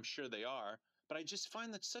on that. I'm sure they are, but I just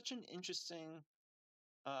find that such an interesting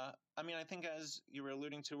I mean, I think as you were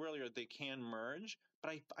alluding to earlier, they can merge,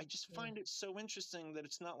 but I just find it so interesting that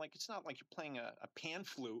it's not like you're playing a pan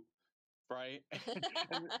flute, right?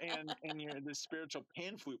 and you're the spiritual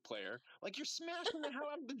pan flute player. Like you're smashing the hell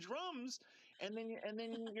out of the drums, and then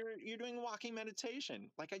you're doing walking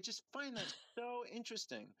meditation. Like I just find that so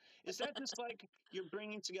interesting. Is that just like you're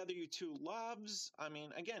bringing together your two loves? I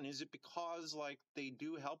mean, again, is it because like they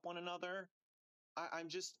do help one another? I'm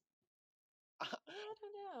just I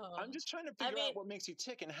don't know. I'm just trying to figure out what makes you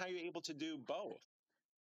tick and how you're able to do both.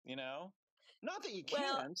 Not that you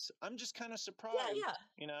Well, can't. I'm just kind of surprised.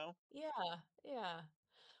 Yeah.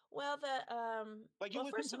 Well, like you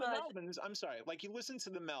listen first to of the all, Melvins. I'm sorry. Like you listen to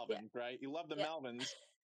the Melvins, right? You love the yeah. Melvins,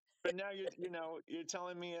 But now you're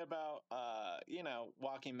telling me about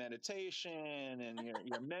walking meditation and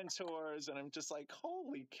your mentors, and I'm just like,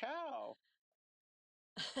 holy cow.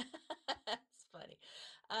 That's funny.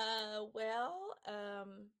 Well,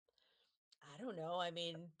 I don't know. I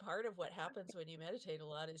mean, part of what happens when you meditate a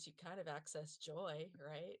lot is you kind of access joy,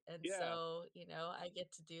 right? And Yeah. so, I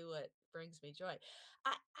get to do what brings me joy.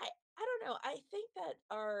 I don't know. I think that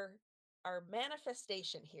our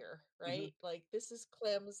manifestation here, Hmm. right? Like this is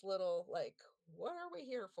Clem's little like, what are we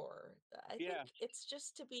here for? I think Yeah. it's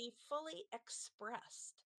just to be fully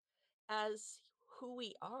expressed as who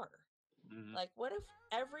we are. Hmm. Like, what if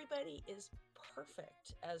everybody is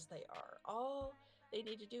perfect as they are? All they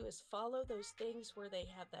need to do is follow those things where they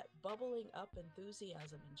have that bubbling up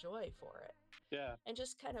enthusiasm and joy for it. Yeah. And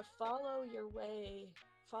just kind of follow your way,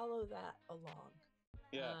 follow that along.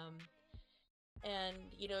 Yeah. And,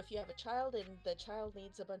 if you have a child and the child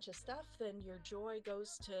needs a bunch of stuff, then your joy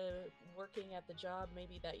goes to working at the job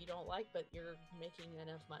maybe that you don't like, but you're making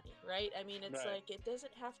enough money, right? I mean, it's Right. like it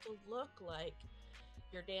doesn't have to look like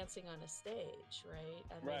you're dancing on a stage, right?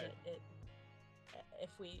 I mean, Right. if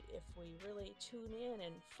we really tune in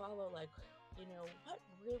and follow, like, what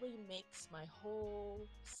really makes my whole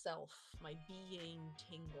self, my being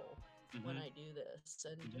tingle when Mhm. I do this,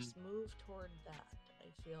 and Mhm. just move toward that, I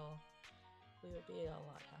feel we would be a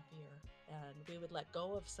lot happier, and we would let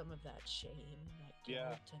go of some of that shame, that Yeah.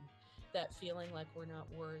 guilt, and that feeling like we're not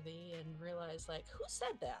worthy, and realize, like, who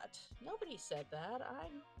said that? Nobody said that.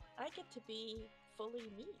 I get to be fully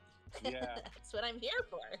me. Yeah. That's what I'm here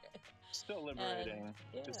for. So And liberating.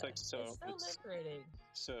 yeah, Just like it's so so liberating.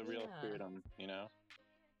 real Yeah. freedom,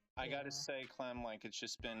 I got to Yeah. say, Clem, like it's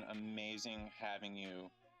just been amazing having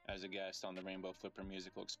you as a guest on the Rainbow Flipper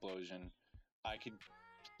Musical Explosion. I could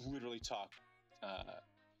literally talk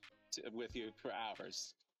with you for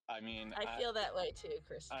hours. I mean, I feel that way too,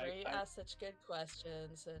 Christopher. You I ask such good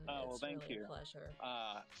questions, and oh well, it's thank really you. a pleasure.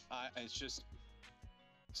 It's just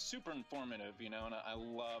super informative, and I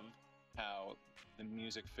love how the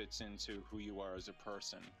music fits into who you are as a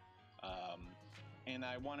person. And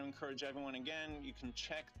I want to encourage everyone again, you can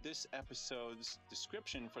check this episode's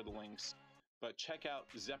description for the links, but check out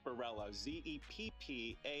Zepparella,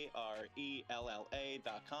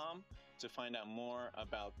 ZEPPARELLA.com to find out more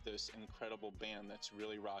about this incredible band that's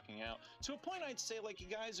really rocking out. To a point, I'd say, like,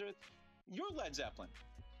 you're Led Zeppelin.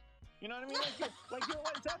 You know what I mean? Like you're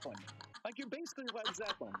Led Zeppelin. Like you're basically Led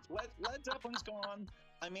Zeppelin. Led Zeppelin's gone.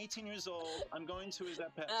 I'm 18 years old. I'm going to his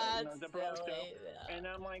Zepparella show, Yeah. and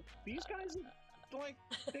I'm like, these guys, like,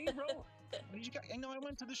 they wrote. I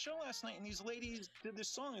went to the show last night, and these ladies did this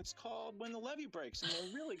song. It's called "When the Levee Breaks," and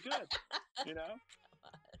they're really good.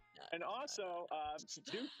 And also,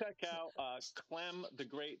 do check out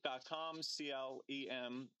clemthegreat.com,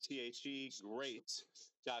 CLEMTHE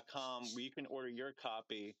great.com, where you can order your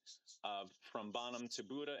copy of From Bonham to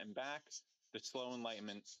Buddha and Back, The Slow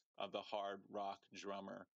Enlightenment of the Hard Rock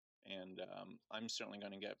Drummer. And I'm certainly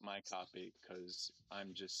going to get my copy because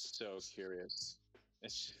I'm just so curious.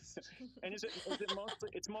 It's just, and is it mostly?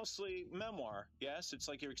 It's mostly memoir. Yes, it's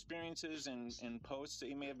like your experiences and posts that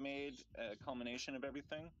you may have made, a culmination of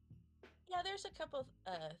everything. Yeah, there's a couple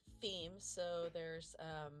themes. So there's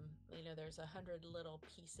there's 100 little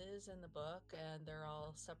pieces in the book, and they're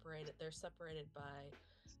all separated. They're separated by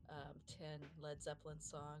 10 Led Zeppelin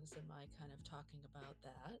songs, and my kind of talking about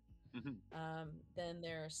that. Then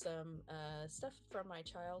there's some stuff from my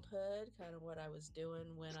childhood, kind of what I was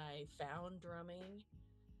doing when I found drumming,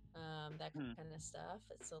 that kind of stuff.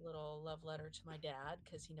 It's a little love letter to my dad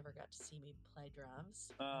because he never got to see me play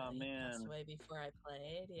drums. Oh, He passed man. away before I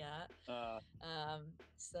played. Yeah.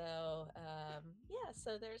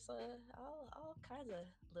 So there's all kinds of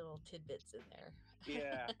little tidbits in there.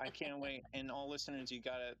 Yeah, I can't wait. And all listeners, you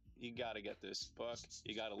gotta get this book.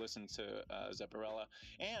 You gotta listen to Zepparella.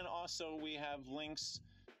 And also, we have links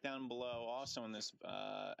down below, also in this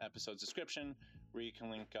episode's description, where you can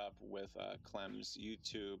link up with Clem's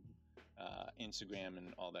YouTube, Instagram,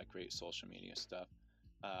 and all that great social media stuff.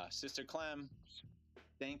 Sister Clem,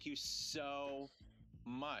 thank you so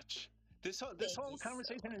much. This whole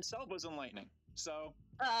conversation itself was enlightening. So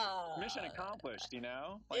mission accomplished, It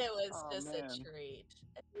was oh, just man. a treat.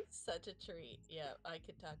 It was such a treat. Yeah, I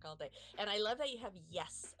could talk all day. And I love that you have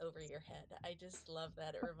yes over your head. I just love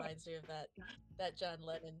that. It reminds me of that John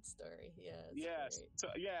Lennon story. Yeah, it's Yes.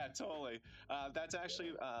 great. Yeah, totally. That's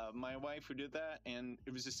actually my wife who did that, and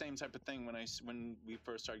it was the same type of thing when we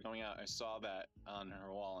first started going out. I saw that on her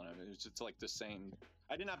wall, and it was just like the same.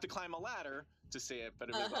 I didn't have to climb a ladder to see it, but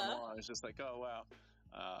it was on the wall. I was just like, oh wow.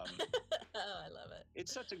 Oh, I love it.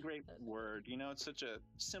 It's such a great word. It's such a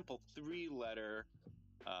simple 3-letter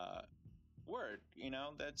word.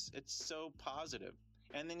 It's so positive.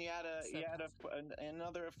 And then you add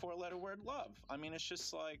another 4-letter word, love. I mean, it's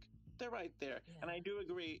just like they're right there. Yeah. And I do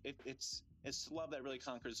agree, it's love that really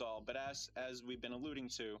conquers all. But as we've been alluding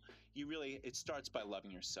to, it starts by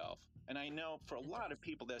loving yourself. And I know for a lot of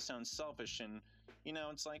people that sounds selfish, and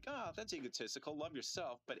it's like, oh, that's egotistical. Love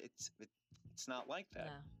yourself, but it's not like that.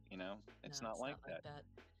 No. It's not like that.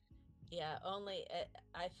 Yeah,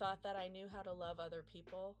 I thought that I knew how to love other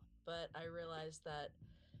people, but I realized that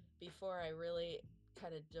before I really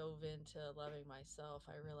kind of dove into loving myself,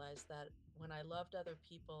 I realized that when I loved other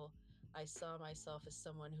people, I saw myself as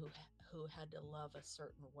someone who had to love a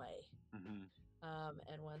certain way. Mm-hmm.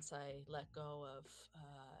 And once I let go of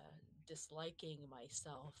disliking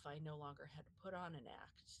myself, I no longer had to put on an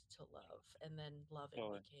act to love, and then loving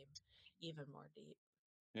became even more deep.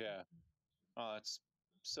 Yeah. Oh, it's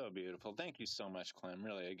so beautiful. Thank you so much, Clem.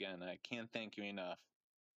 Really, again, I can't thank you enough.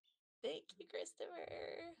 Thank you,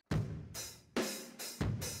 Christopher.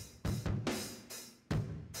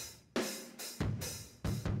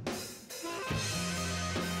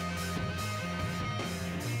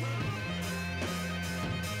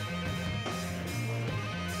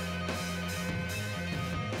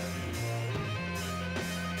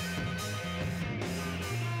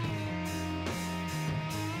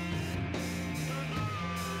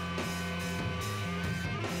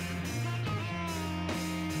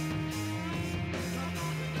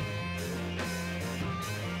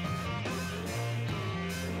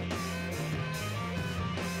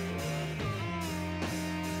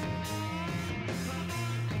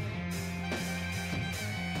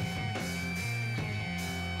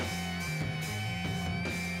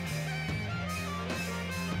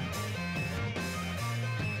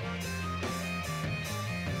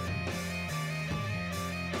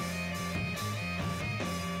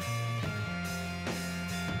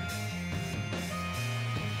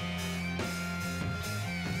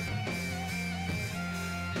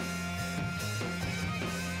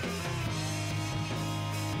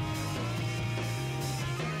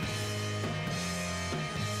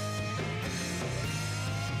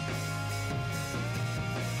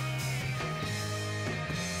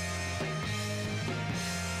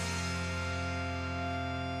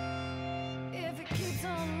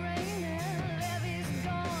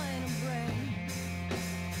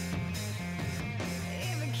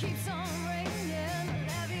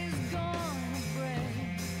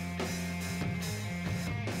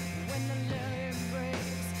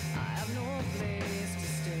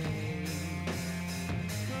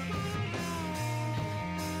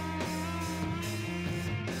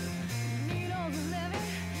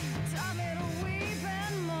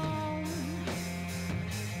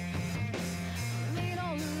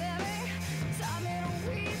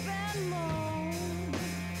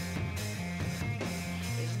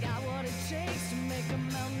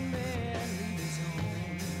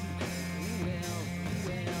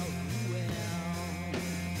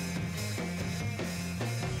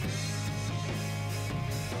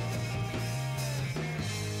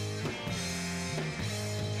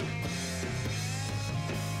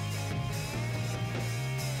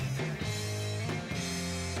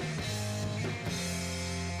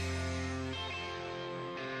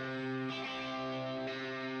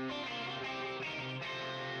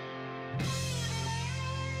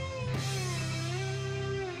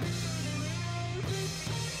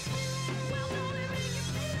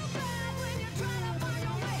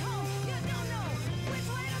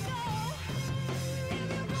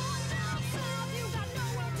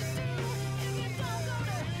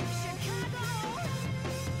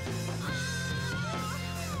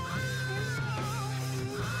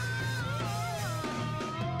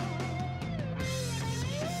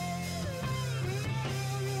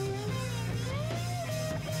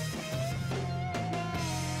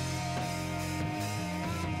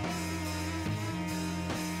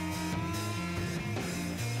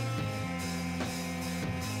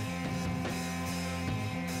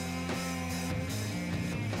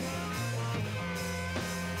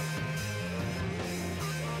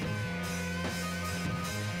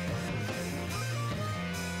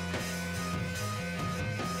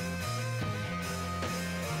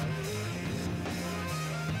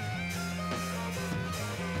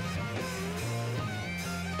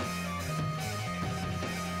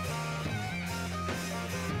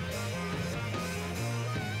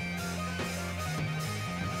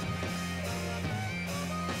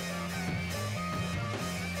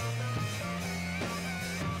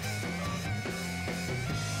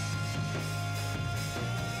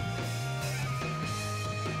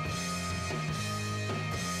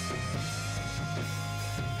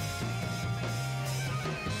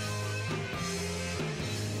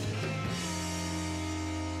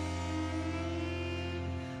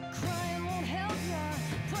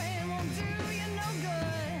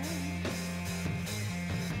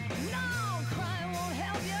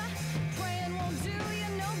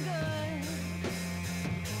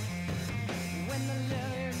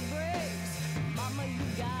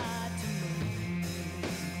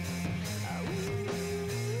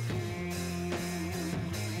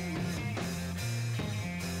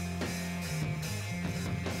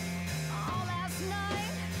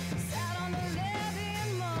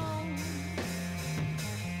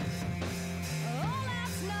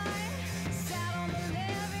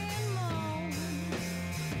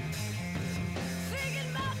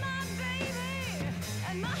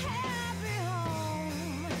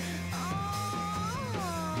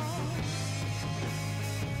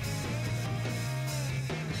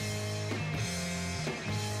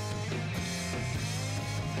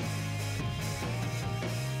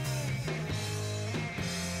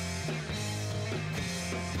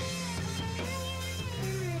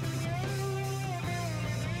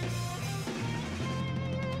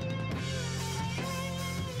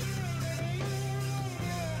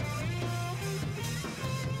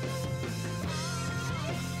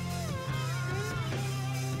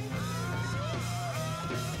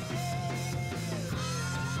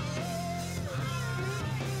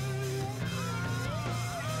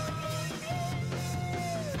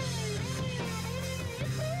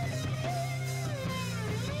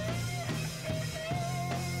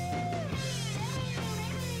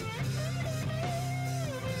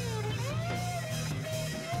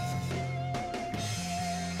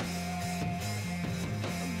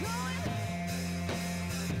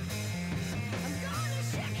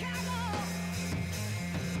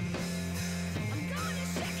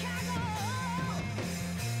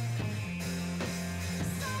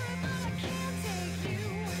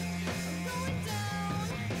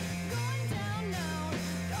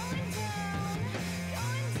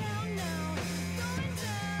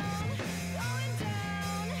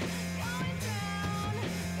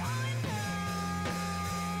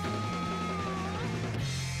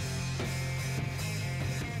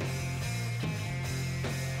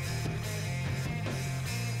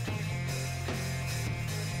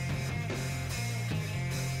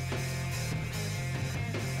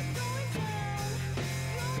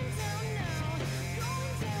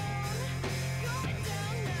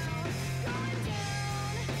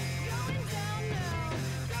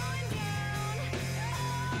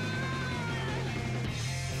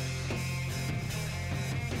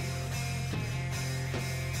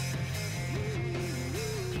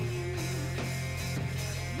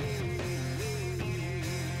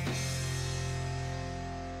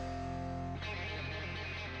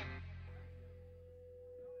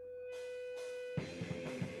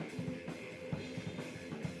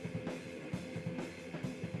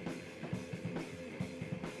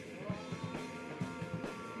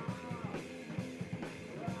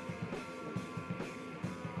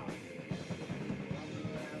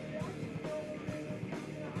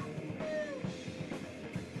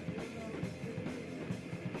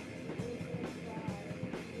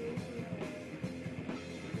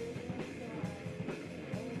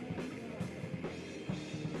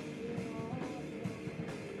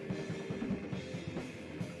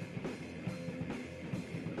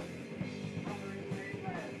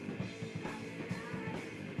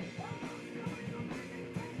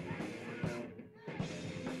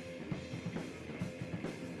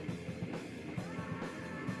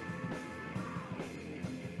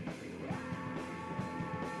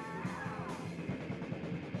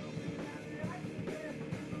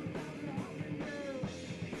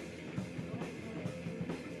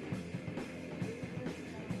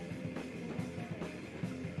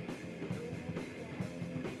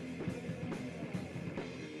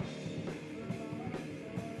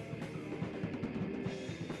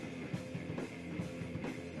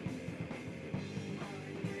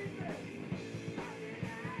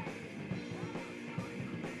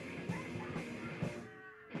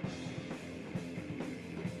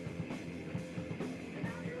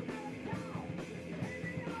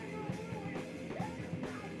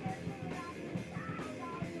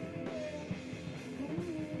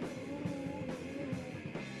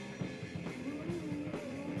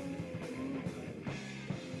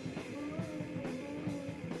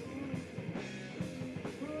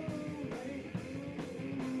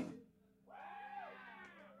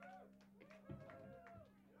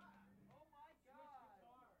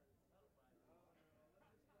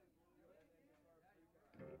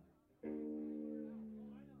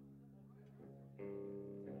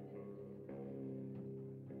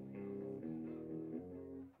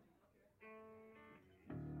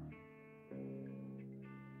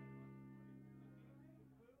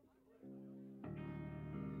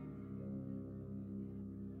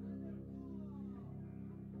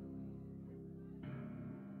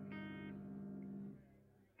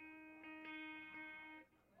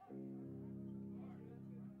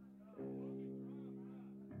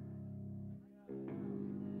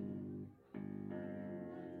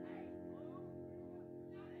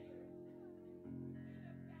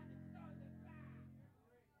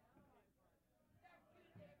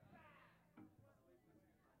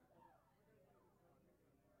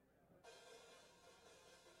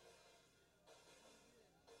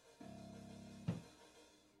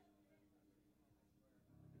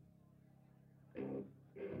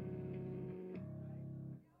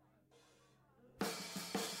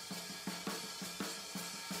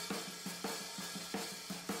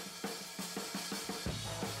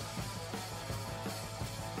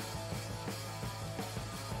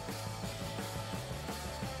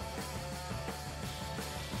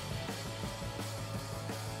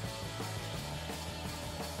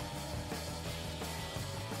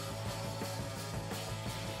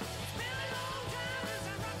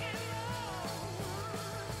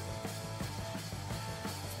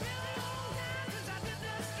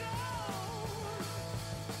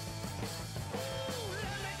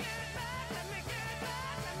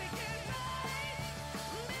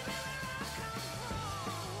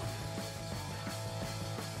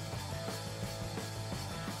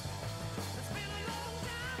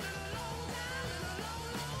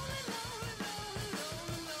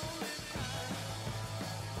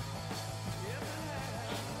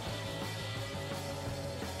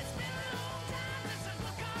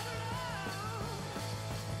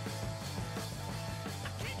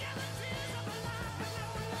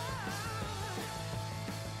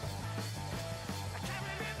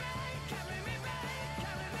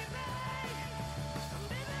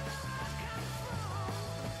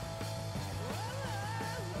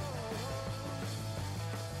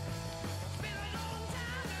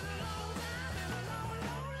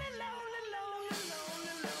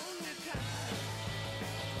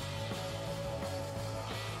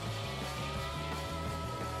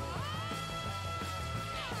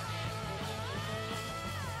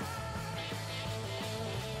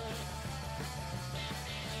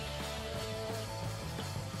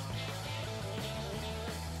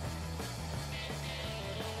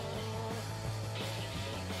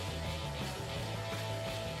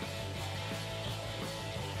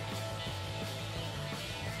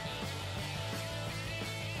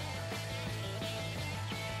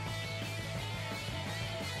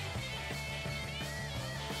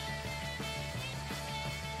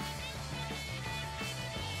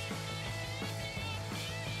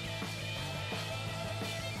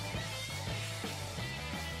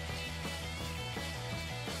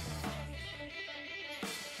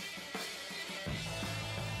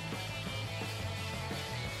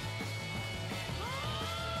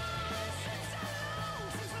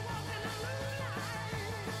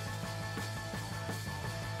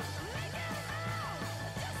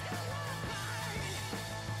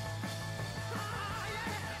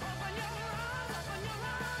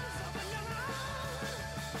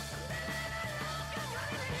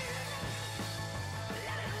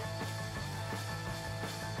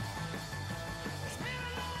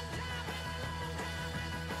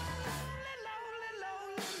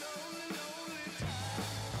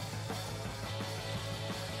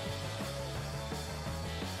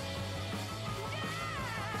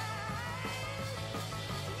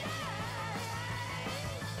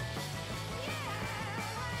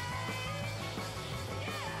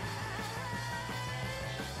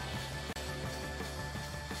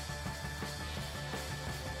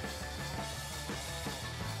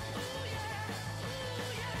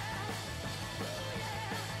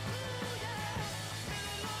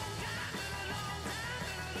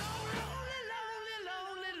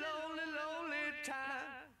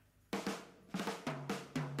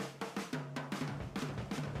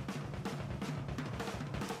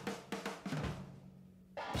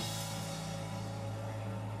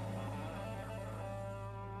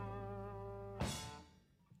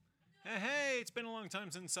 been a long time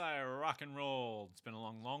since I rock and rolled. It's been a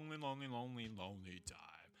long, lonely time.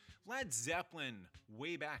 Led Zeppelin,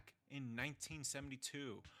 way back in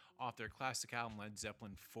 1972, off their classic album Led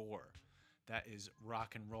Zeppelin 4. That is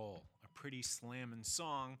Rock and Roll, a pretty slammin'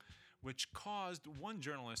 song, which caused one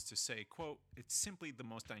journalist to say, quote, "It's simply the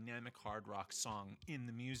most dynamic hard rock song in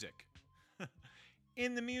the music."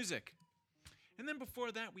 In the music. And then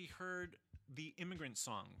before that, we heard the Immigrant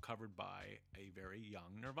Song, covered by a very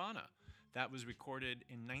young Nirvana. That was recorded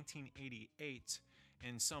in 1988,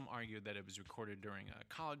 and some argue that it was recorded during a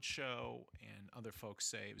college show, and other folks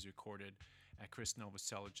say it was recorded at Chris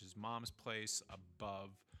Novoselic's mom's place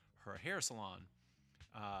above her hair salon.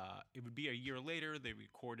 It would be a year later, they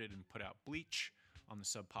recorded and put out Bleach on the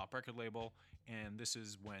Sub Pop record label, and this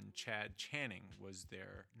is when Chad Channing was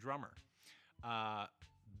their drummer.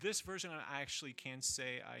 This version, I actually can't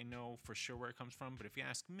say I know for sure where it comes from, but if you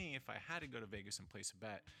ask me, if I had to go to Vegas and place a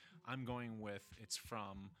bet, I'm going with it's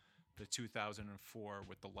from the 2004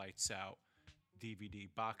 with the Lights Out DVD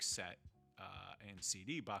box set and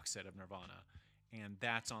CD box set of Nirvana, and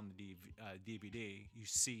that's on the DVD. You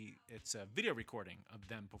see it's a video recording of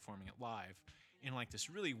them performing it live in like this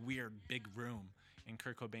really weird big room, and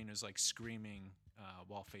Kurt Cobain is like screaming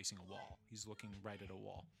while facing a wall. He's looking right at a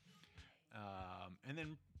wall. And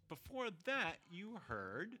then before that, you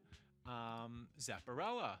heard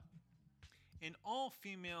Zapparella, an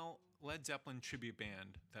all-female Led Zeppelin tribute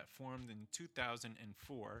band that formed in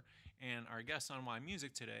 2004. And our guest on Why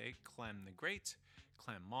Music today, Clem the Great,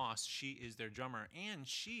 Clem Moss, she is their drummer, and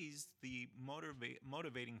she's the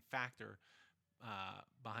motivating factor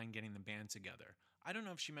behind getting the band together. I don't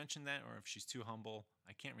know if she mentioned that or if she's too humble.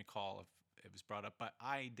 I can't recall if it was brought up, but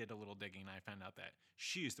I did a little digging and I found out that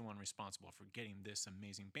she is the one responsible for getting this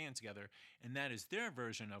amazing band together, and that is their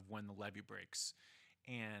version of When the Levee Breaks.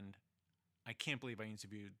 And I can't believe I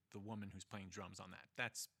interviewed the woman who's playing drums on that.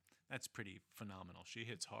 That's pretty phenomenal. She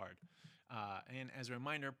hits hard. And as a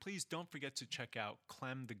reminder, please don't forget to check out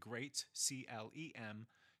Clem the Great, CLEM,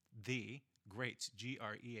 the Great,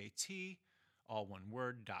 GREAT, all one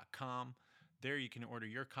word.com. There you can order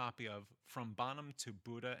your copy of From Bonham to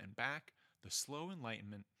Buddha and Back, The Slow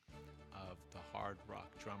Enlightenment of the Hard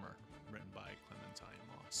Rock Drummer, written by Clementine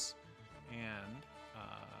Moss. And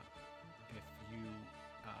if you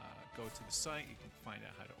go to the site, you can find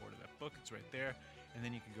out how to order that book. It's right there. And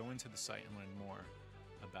then you can go into the site and learn more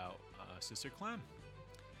about Sister Clem.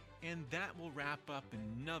 And that will wrap up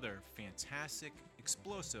another fantastic,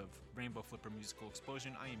 explosive Rainbow Flipper musical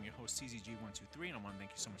explosion. I am your host, CZG123, and I want to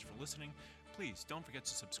thank you so much for listening. Please don't forget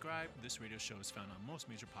to subscribe. This radio show is found on most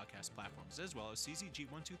major podcast platforms, as well as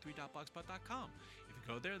czg123.blogspot.com. If you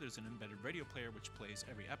go there, there's an embedded radio player which plays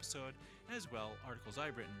every episode, as well articles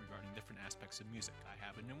I've written regarding different aspects of music. I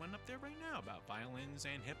have a new one up there right now about violins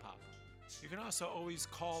and hip-hop. You can also always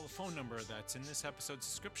call the phone number that's in this episode's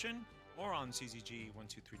description, or on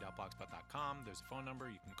czg123.blogspot.com. There's a phone number.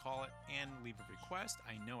 You can call it and leave a request.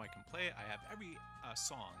 I know I can play it. I have every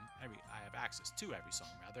song. I have access to every song,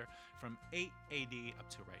 rather, from 8 AD up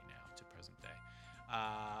to right now, to present day.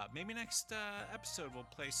 Maybe next episode we'll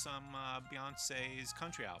play some Beyonce's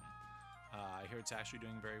country album. I hear it's actually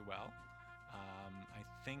doing very well. I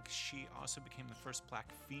think she also became the first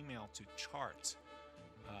black female to chart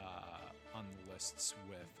on the lists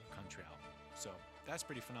with a country album. So that's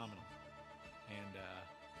pretty phenomenal. And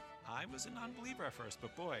I was a non-believer at first,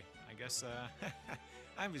 but boy, I guess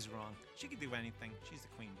I was wrong. She could do anything. She's the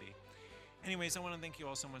queen bee. Anyways, I want to thank you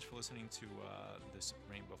all so much for listening to this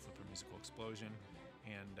Rainbow Flipper musical explosion.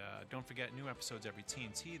 And don't forget, new episodes every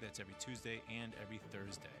TNT. That's every Tuesday and every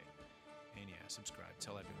Thursday. And yeah, subscribe.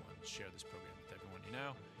 Tell everyone. Share this program with everyone you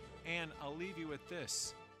know. And I'll leave you with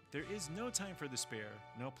this. There is no time for despair,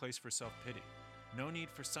 no place for self-pity, no need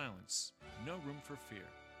for silence, no room for fear.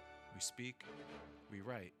 We speak, we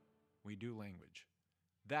write, we do language.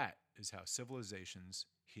 That is how civilizations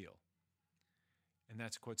heal. And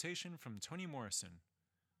that's a quotation from Toni Morrison.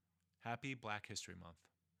 Happy Black History Month.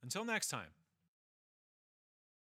 Until next time.